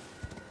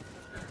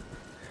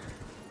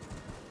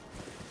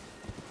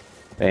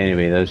 But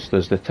anyway, there's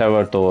the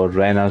tower door,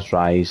 Renna's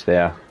Rise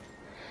there.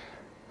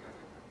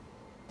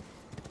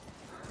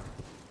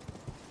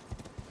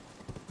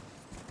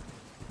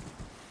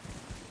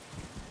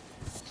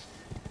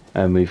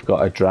 And we've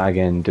got a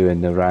dragon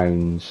doing the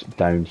rounds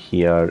down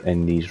here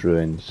in these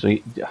ruins. So,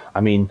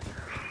 I mean,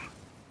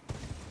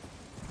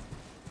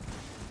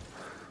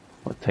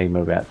 what time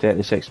are we at?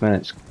 36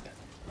 minutes.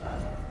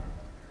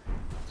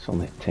 It's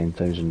only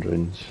 10,000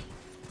 runes.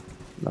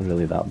 Not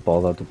really that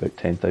bothered about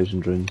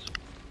 10,000 runes.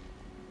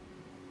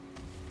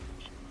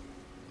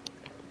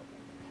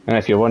 And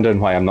if you're wondering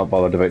why I'm not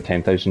bothered about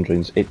 10,000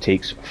 runes, it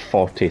takes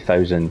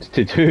 40,000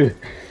 to do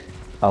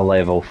a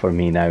level for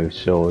me now,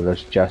 so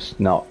there's just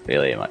not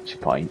really much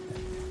point.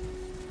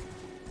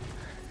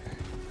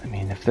 I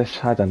mean, if this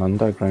had an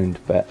underground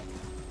bit,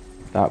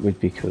 that would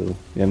be cool.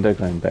 The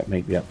underground bit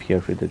might be up here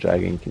where the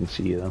dragon can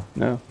see though.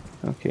 No?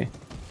 Okay.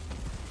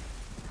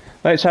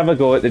 Let's have a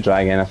go at the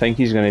dragon. I think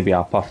he's going to be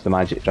up off the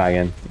magic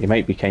dragon. He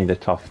might be kind of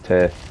tough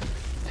to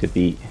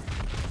beat.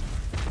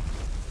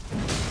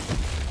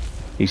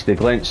 He's the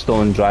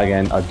glintstone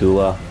dragon,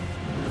 Adula.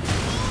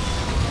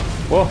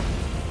 Whoa!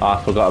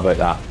 Ah, I forgot about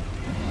that.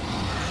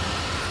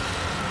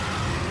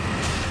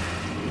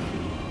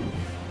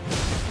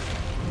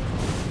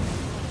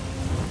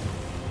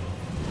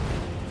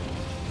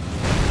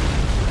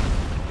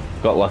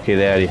 Got lucky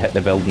there, he hit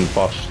the building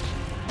first.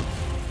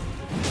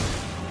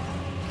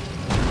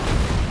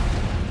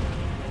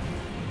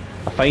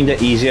 I find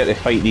it easier to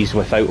fight these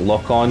without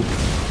lock on.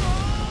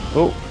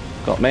 Oh,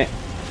 got me.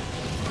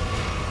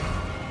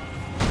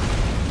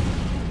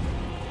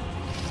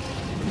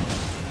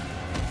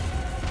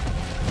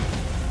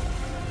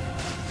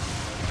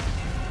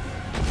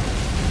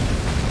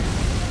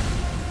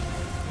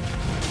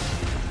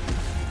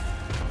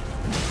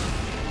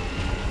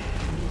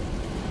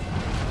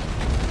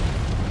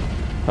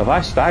 Have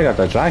I staggered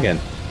a dragon?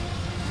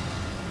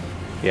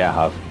 Yeah, I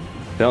have.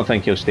 I don't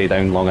think he'll stay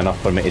down long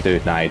enough for me to do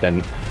it. Nah, I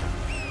didn't.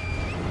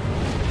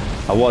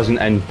 I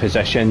wasn't in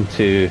position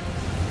to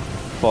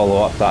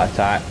follow up that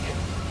attack.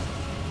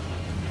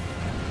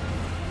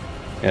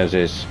 There's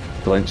his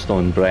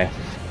glintstone breath.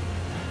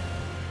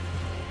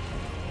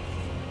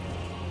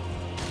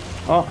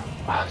 Oh,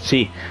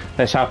 see,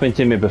 this happened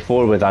to me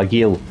before with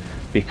Agil.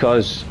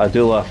 Because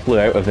Adula flew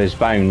out of his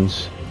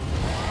bounds,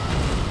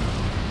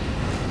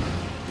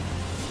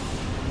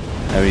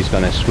 now he's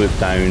going to swoop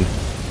down.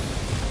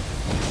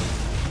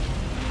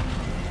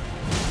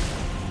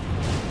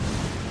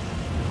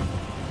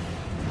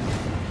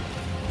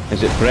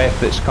 Is it breath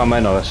that's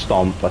coming or a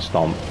stomp? A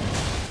stomp.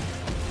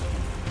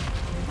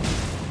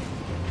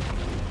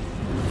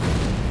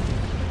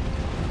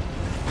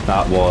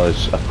 That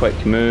was a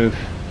quick move.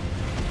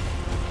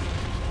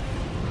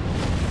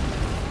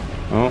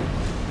 Oh,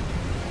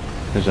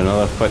 there's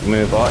another quick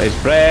move. Oh, his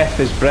breath,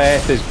 his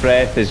breath, his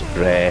breath, his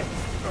breath.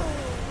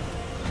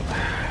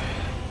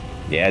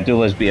 Yeah,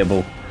 Adula's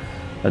beatable.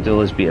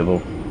 Adula's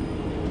beatable.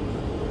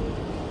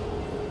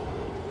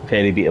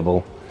 Very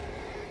beatable.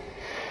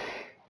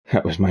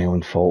 That was my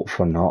own fault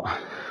for not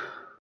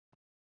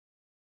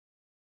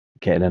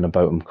getting in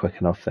about him quick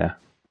enough there.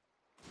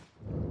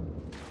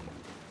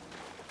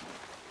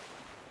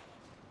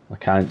 I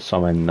can't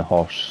summon the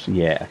horse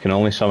yet. I can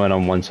only summon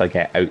him once I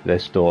get out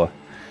this door.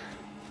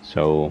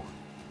 So,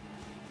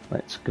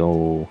 let's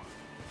go.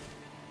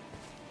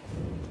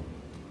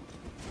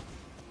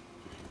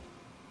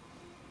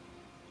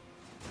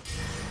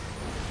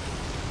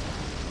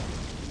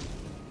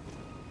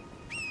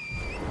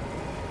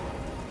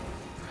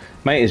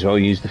 Might as well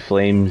use the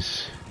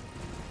flames.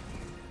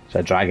 It's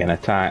a dragon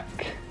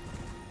attack.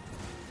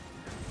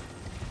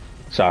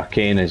 It's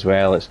arcane as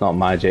well, it's not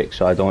magic,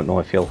 so I don't know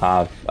if he'll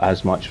have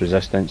as much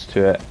resistance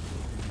to it.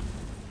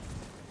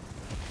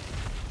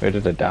 Where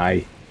did I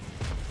die?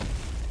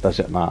 Does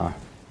it matter?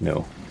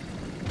 No.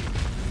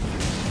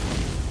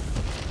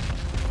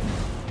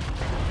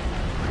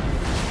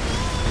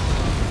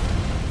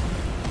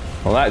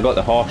 Well, that got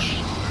the horse.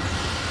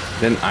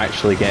 Didn't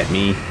actually get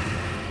me.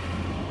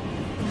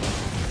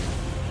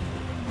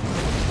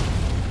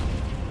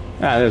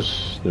 Ah,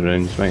 there's the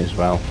runes, might as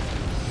well.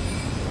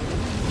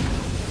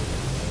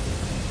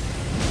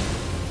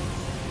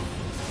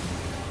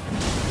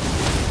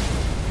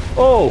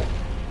 Oh!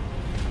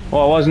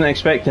 Well, I wasn't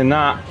expecting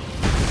that.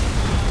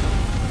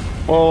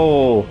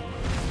 Oh!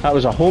 That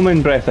was a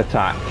homing breath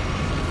attack.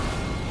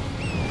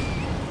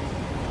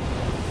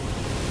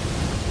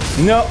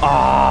 No!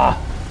 Ah!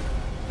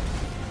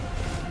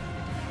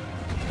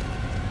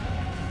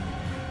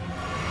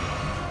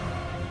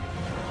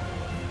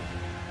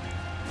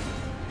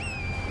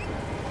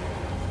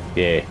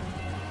 Yeah.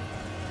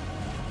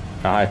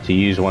 I had to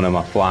use one of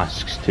my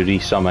flasks to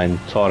resummon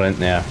Torrent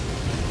there.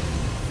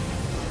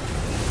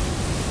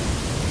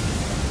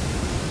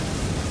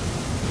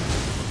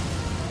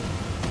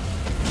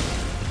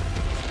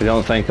 I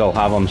don't think I'll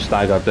have him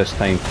staggered this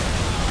time.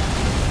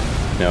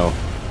 No.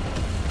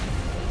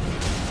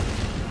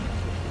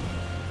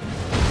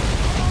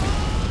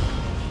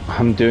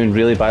 I'm doing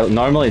really bad.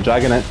 Normally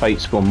Dragonite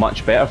fights go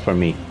much better for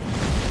me.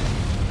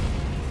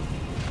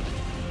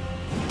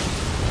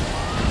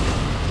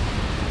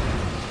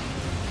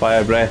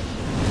 Fire breath.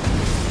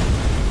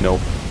 No.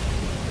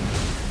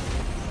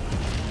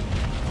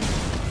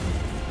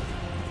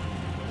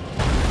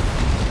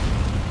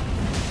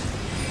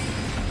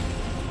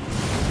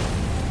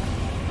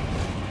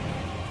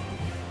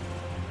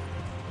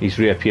 He's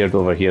reappeared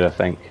over here, I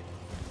think.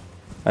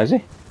 Is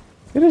he?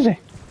 Where is he?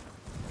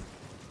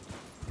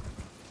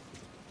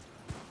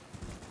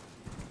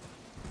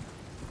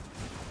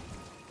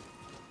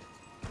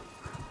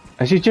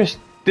 Has he just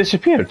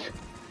disappeared?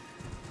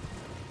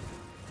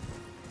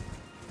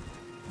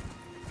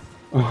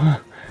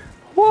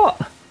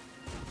 What?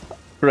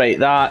 Right,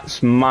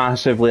 that's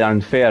massively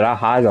unfair. I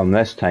had him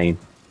this time.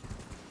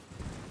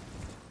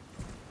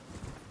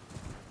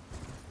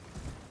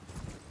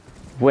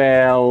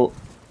 Well...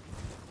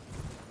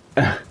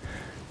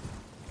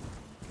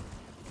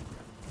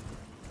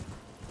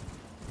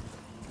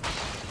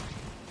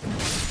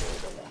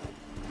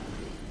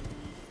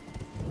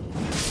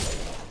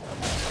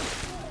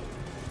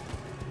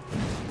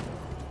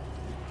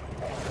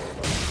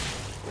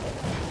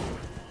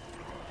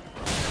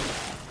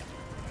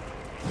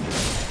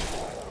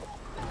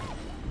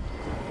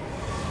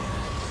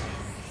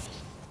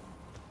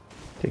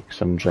 Take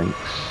some drinks.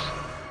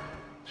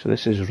 So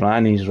this is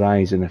Ranni's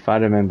Rise, and if I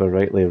remember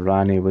rightly,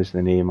 Ranni was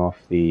the name of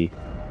the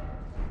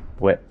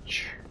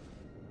witch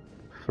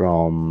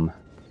from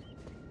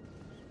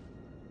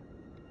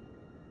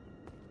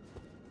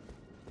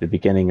the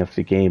beginning of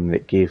the game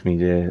that gave me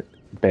the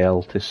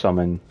bell to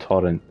summon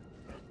Torrent.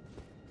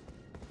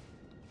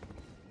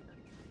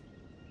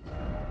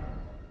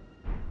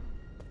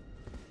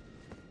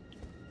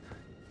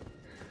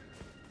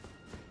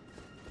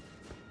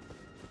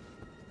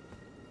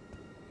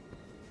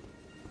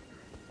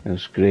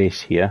 There's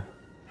Grace here.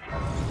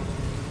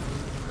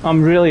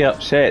 I'm really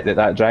upset that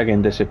that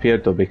dragon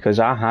disappeared though, because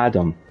I had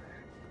him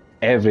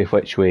every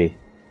which way.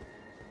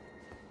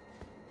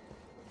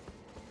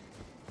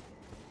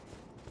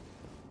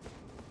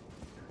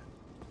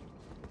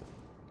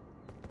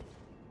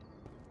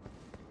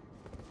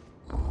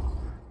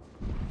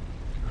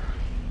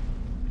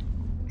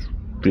 It's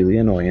really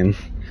annoying.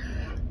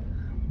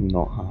 I'm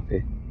not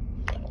happy.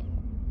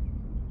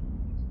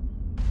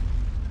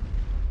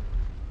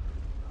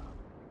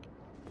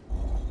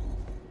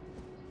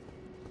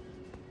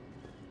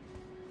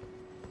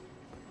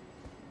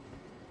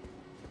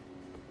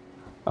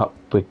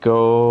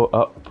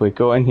 Up we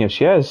go, and here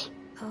she is.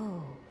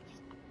 Oh,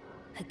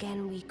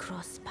 again we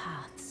cross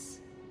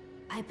paths.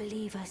 I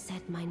believe I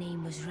said my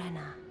name was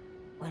Renna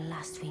when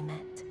last we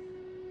met.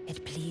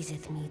 It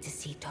pleaseth me to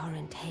see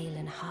Torrent hale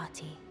and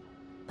hearty,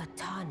 but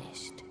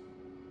Tarnished.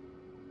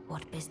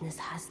 What business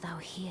hast thou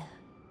here?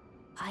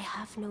 I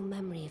have no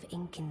memory of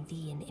inking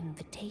thee an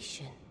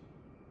invitation.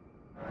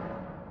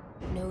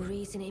 No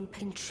reason in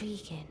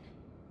intriguing.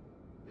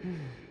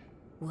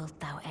 Wilt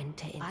thou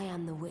enter in? I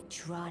am the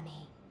witch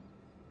Ranni.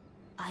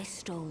 I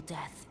stole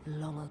death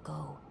long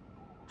ago,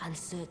 and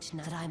searched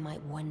that I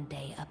might one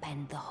day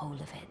upend the whole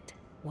of it.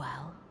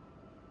 Well,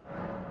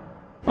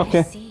 okay.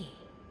 I see.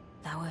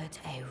 Thou art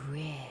a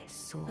rare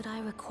sword, but I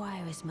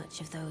require as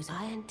much of those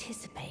I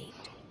anticipate.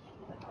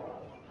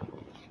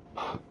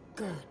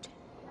 Good.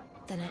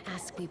 Then I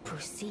ask we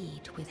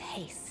proceed with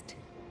haste.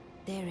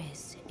 There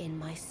is, in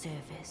my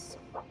service,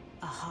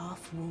 a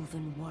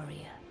half-wolven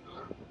warrior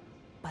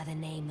by the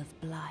name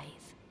of Blaidd.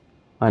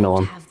 I know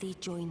him. Have thee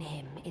join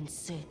him in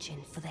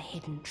searching for the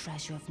hidden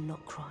treasure of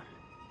Nokron,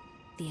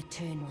 the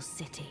Eternal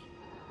City.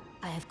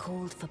 I have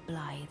called for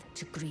Blaidd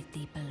to greet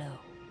thee below.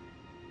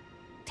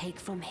 Take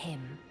from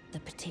him the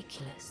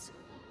particulars.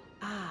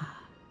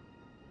 Ah,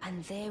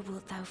 and there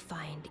wilt thou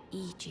find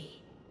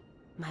Iji,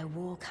 my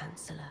war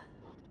counselor,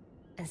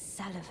 and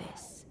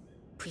Salavis,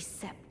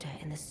 preceptor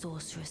in the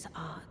sorcerous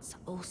arts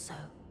also.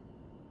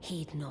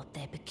 Heed not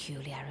their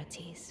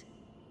peculiarities.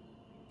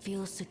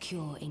 Feel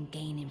secure in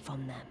gaining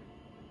from them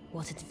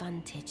what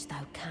advantage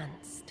thou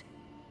canst.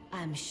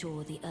 I am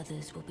sure the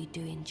others will be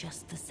doing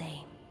just the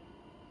same.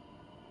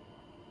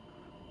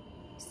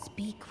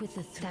 Speak with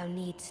the thou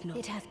needst not.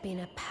 It hath been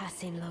a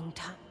passing long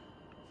time.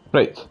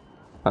 Right,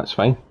 that's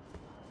fine.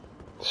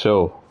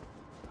 So,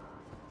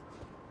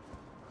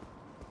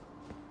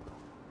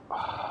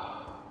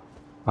 I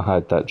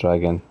had that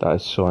dragon. That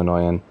is so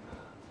annoying.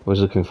 I was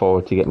looking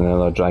forward to getting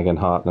another dragon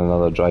heart and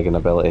another dragon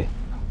ability.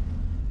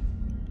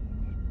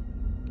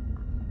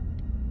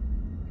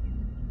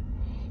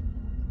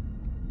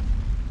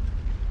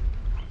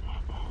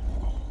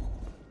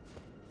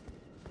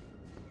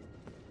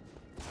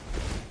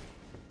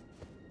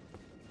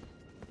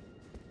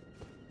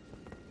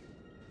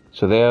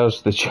 So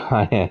there's the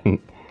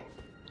giant,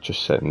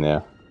 just sitting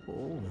there.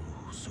 Oh,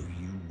 so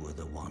you were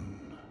the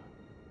one.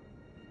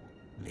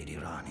 Lady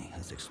Ranni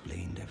has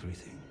explained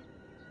everything.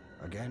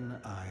 Again,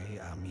 I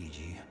am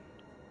Iji,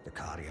 the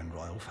Karian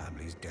royal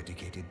family's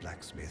dedicated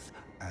blacksmith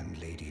and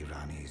Lady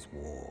Ranni's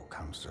war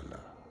counselor.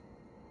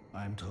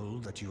 I'm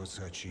told that you are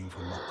searching for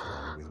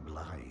Nocron with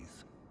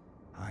Blaidd.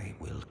 I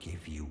will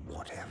give you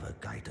whatever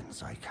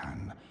guidance I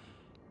can,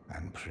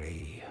 and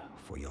pray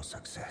for your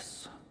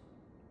success.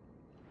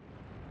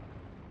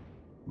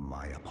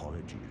 My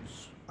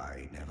apologies.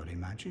 I never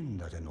imagined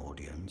that an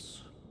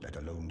audience, let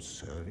alone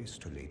service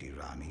to Lady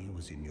Ranni,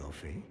 was in your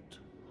fate.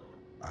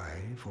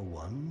 I, for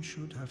one,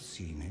 should have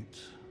seen it,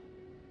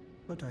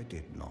 but I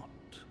did not.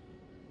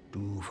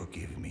 Do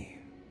forgive me,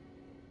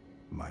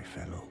 my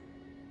fellow.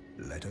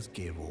 Let us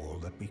give all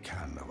that we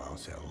can of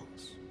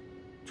ourselves,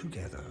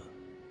 together,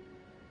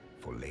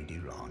 for Lady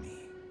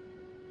Ranni.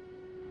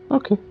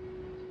 Okay.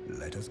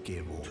 Let us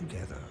give all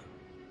together.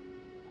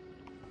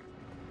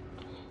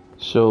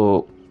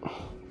 So,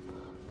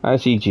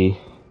 that's EG.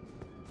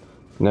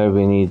 Now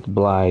we need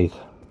Blaidd.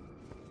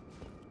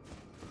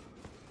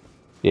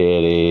 Here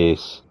it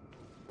is.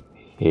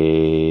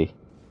 Hey.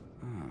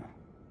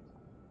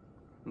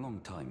 Long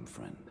time,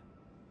 friend.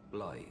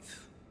 Blaidd.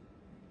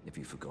 Have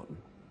you forgotten?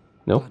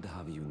 No. Glad to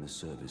have you in the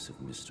service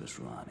of Mistress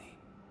Ranni.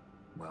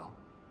 Well,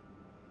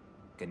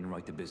 getting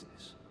right to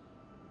business.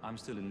 I'm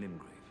still in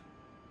Limgrave.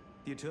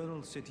 The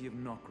eternal city of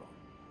Nocron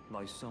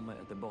lies somewhere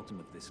at the bottom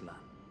of this land.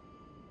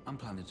 I'm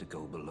planning to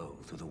go below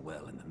through the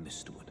well in the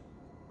Mistwood.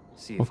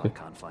 See if I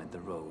can't find the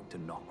road to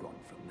Nocron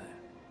from there.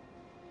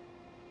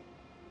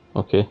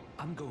 Okay.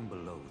 I'm going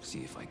below to see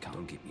if I can.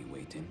 Don't keep me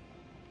waiting.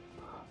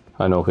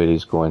 I know where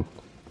he's going.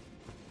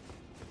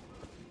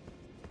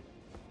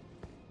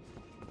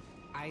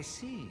 I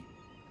see.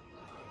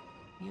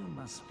 You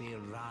must be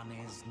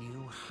Ranni's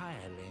new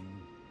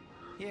hireling.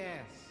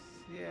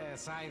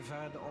 Yes, I've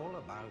heard all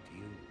about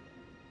you.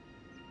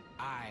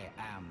 I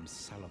am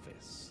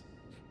Celovis,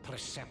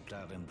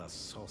 preceptor in the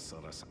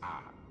sorcerous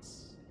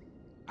arts.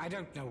 I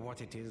don't know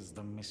what it is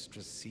the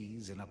mistress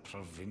sees in a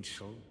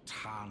provincial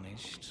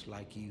Tarnished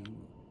like you.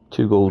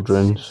 2 gold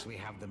runes. Since we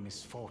have the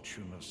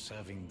misfortune of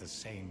serving the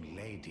same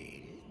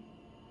lady,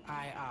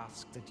 I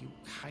ask that you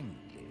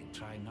kindly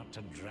try not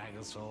to drag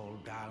us all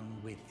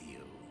down with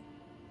you.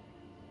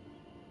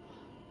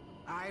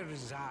 I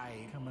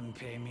reside. Come and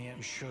pay me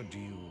should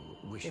you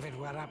wish. If it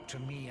were up to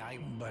me,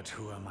 but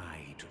who am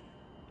I to...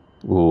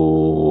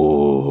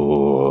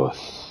 Oh,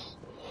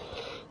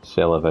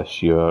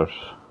 Celovis, you're...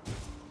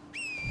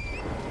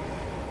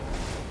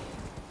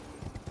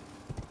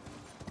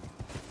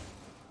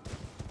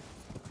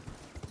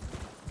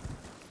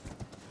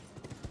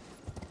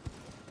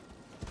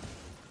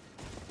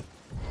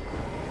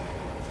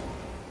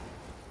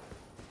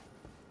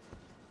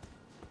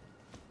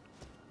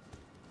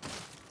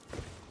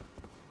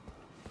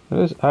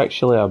 There is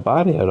actually a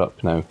barrier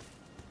up now.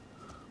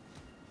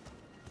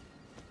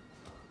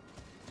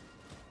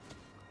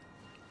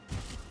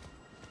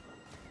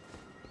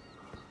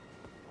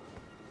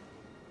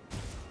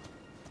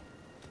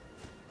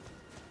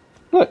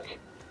 Look!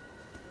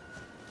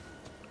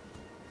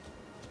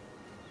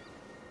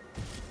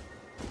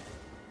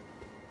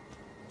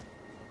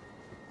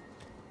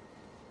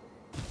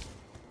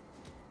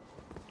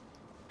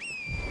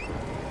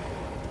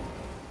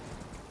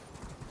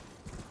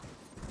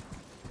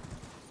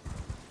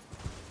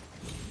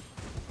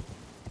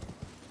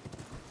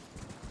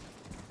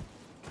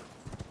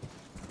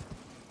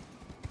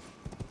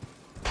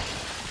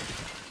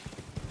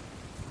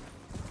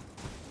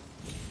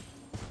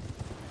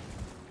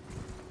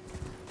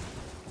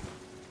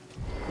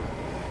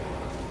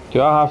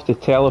 Do I have to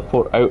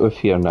teleport out of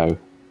here now?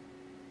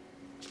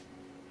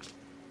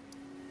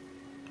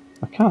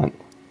 I can't.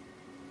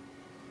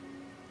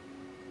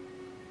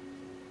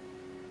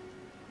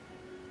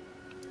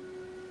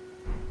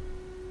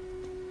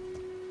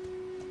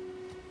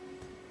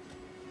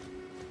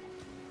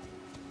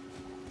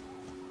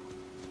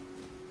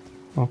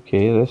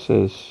 Okay, this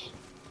is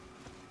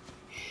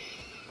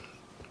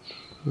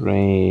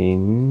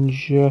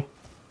strange.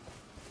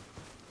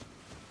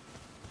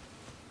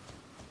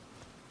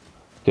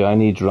 Do I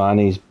need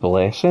Ranni's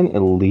blessing to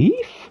leave?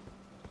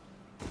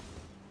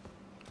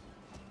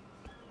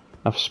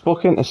 I've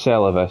spoken to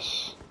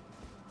Celovis.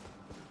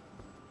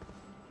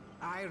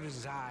 I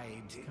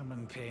reside. Come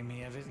and pay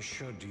me if it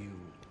should you.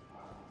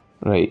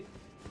 Right.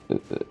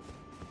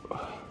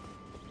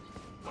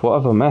 What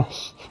have I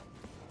missed?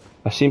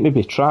 I seem to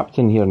be trapped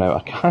in here now.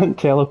 I can't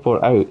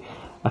teleport out.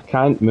 I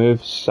can't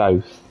move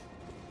south.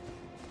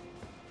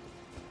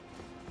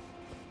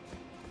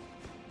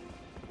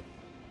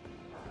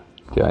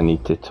 Do I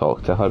need to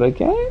talk to her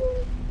again?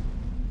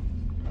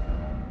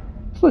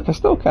 Look, I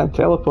still can't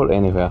teleport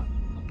anywhere.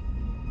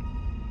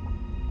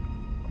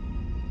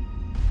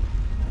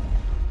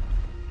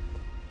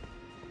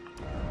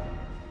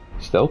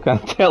 Still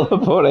can't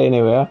teleport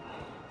anywhere.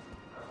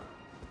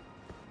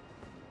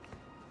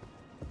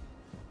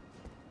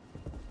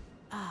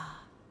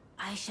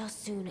 I shall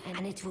soon end,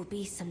 and it will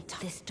be some time.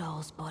 This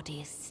doll's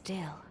body is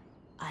still.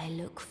 I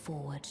look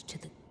forward to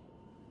the...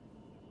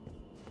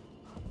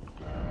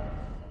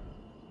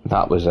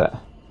 That was it.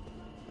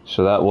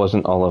 So that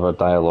wasn't all of our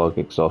dialogue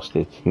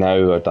exhausted.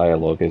 Now our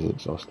dialogue is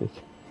exhausted.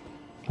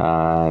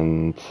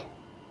 And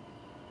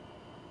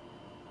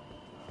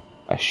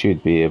I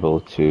should be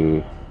able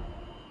to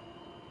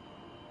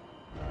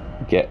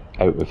get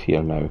out of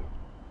here now.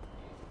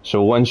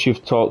 So once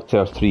you've talked to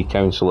our 3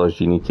 councillors,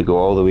 you need to go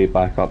all the way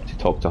back up to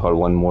talk to her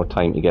one more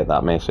time to get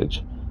that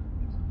message.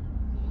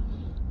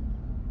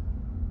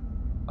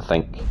 I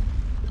think.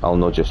 I'll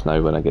know just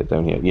now when I get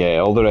down here. Yeah,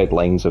 all the red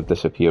lines have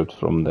disappeared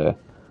from the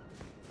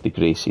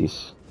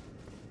Gracies.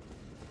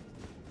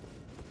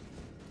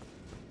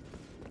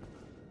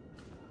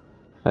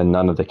 And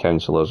none of the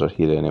councillors are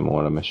here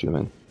anymore, I'm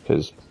assuming.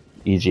 Because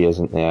EG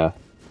isn't there.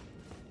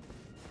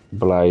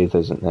 Blaidd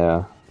isn't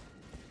there.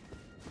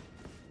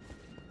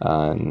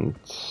 And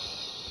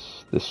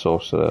the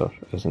sorcerer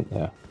isn't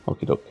there.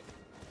 Okie doke.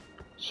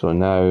 So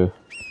now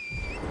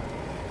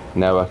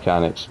I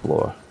can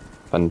explore.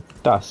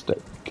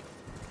 Fantastic.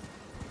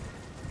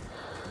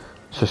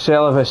 So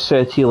Celavis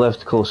said he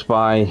lived close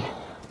by.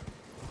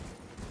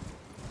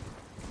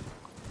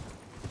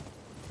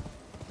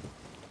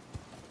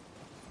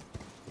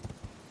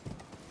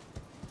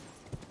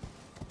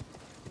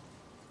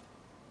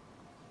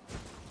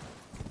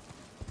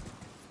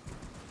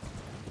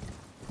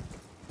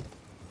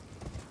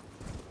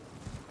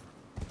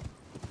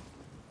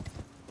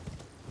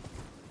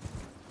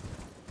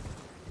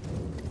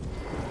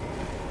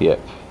 Yep.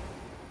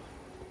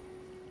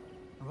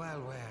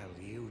 Well,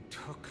 you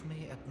took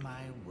me at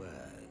my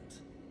word.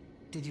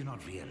 Did you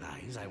not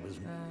realize I was...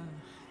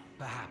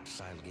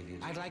 perhaps I'll give you...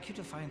 I'd like you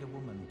to find a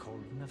woman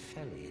called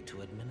Nefeli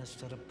to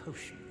administer a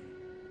potion.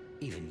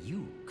 Even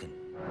you can...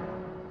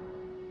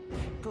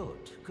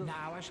 Good.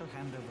 Now I shall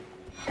hand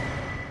over...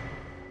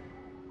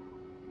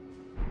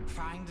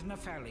 Find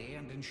Nefeli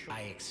and ensure...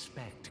 I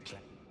expect...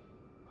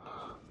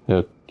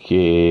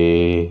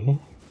 Okay...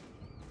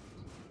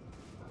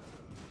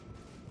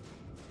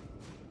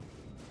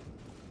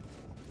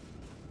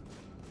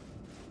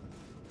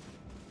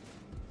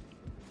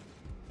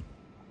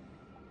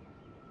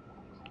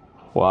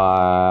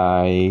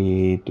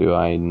 Why do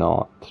I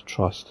not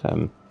trust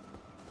him?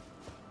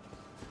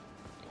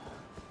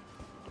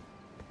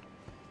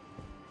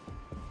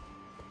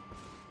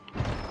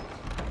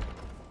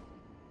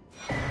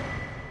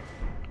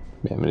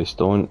 Memory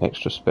stone,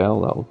 extra spell,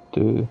 that'll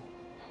do.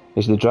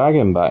 Is the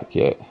dragon back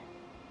yet?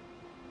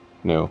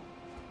 No.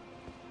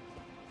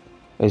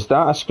 Is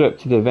that a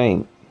scripted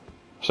event?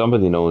 If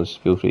somebody knows,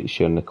 feel free to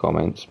share in the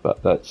comments,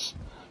 but that's,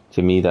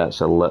 to me, that's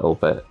a little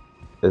bit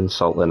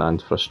insulting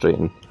and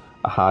frustrating.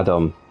 I had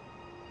him,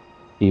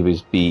 he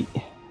was beat,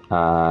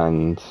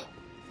 and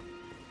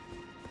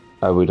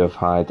I would have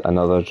had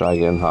another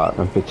dragon heart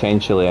and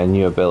potentially a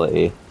new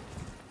ability,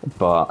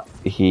 but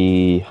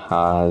he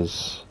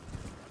has...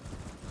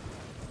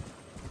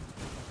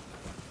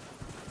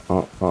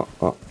 I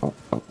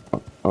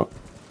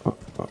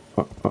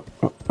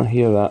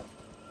hear that.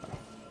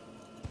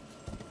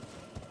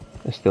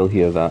 I still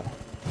hear that.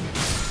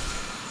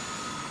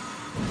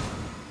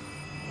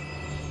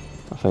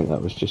 I think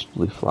that was just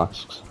blue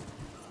flasks.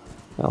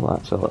 Well,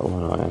 that's a little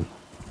annoying.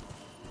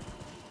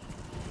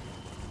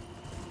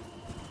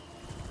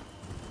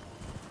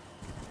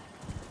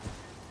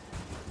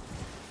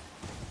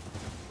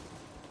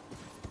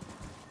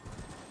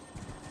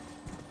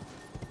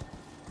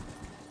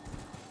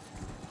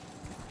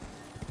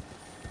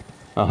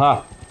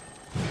 Aha!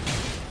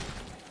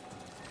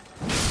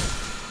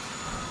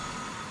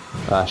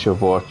 Ash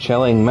of War,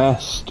 Chilling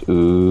Mist.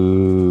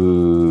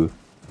 Ooh.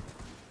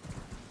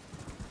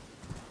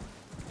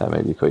 That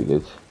might be quite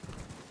good.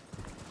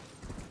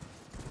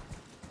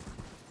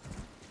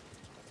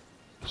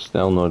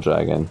 Still no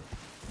dragon.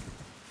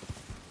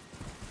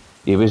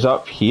 He was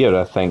up here,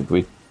 I think.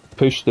 We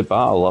pushed the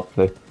battle up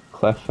the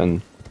cliff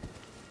and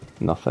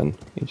nothing.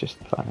 He just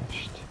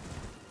vanished.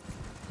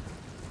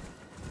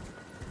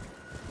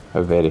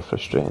 How very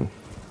frustrating.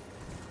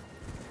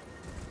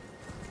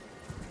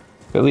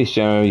 But at least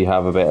now you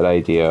have a better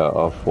idea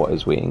of what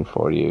is waiting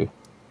for you.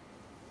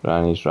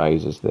 Ranni's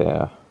Rise is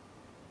there.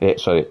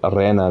 Sorry,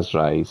 Rena's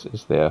Rise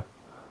is there.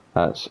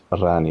 That's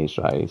Ranni's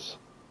Rise.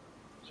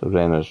 So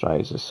Rena's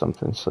Rise is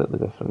something slightly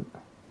different.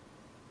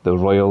 The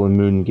Royal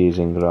Moon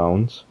Gazing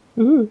Grounds.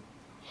 Woohoo!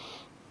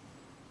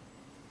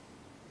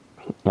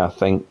 I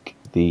think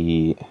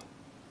the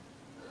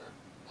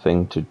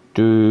thing to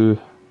do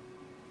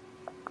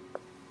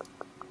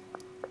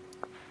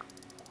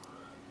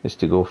is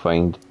to go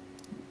find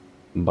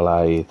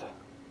Blaidd,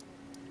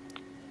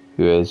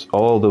 who is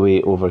all the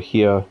way over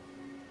here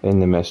in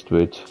the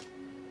Mistwood,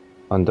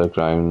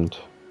 underground.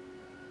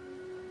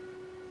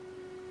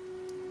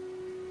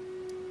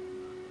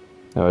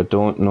 Now I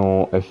don't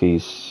know if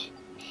he's...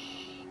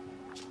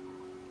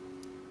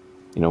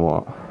 You know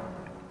what?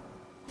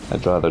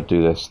 I'd rather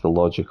do this the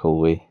logical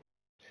way.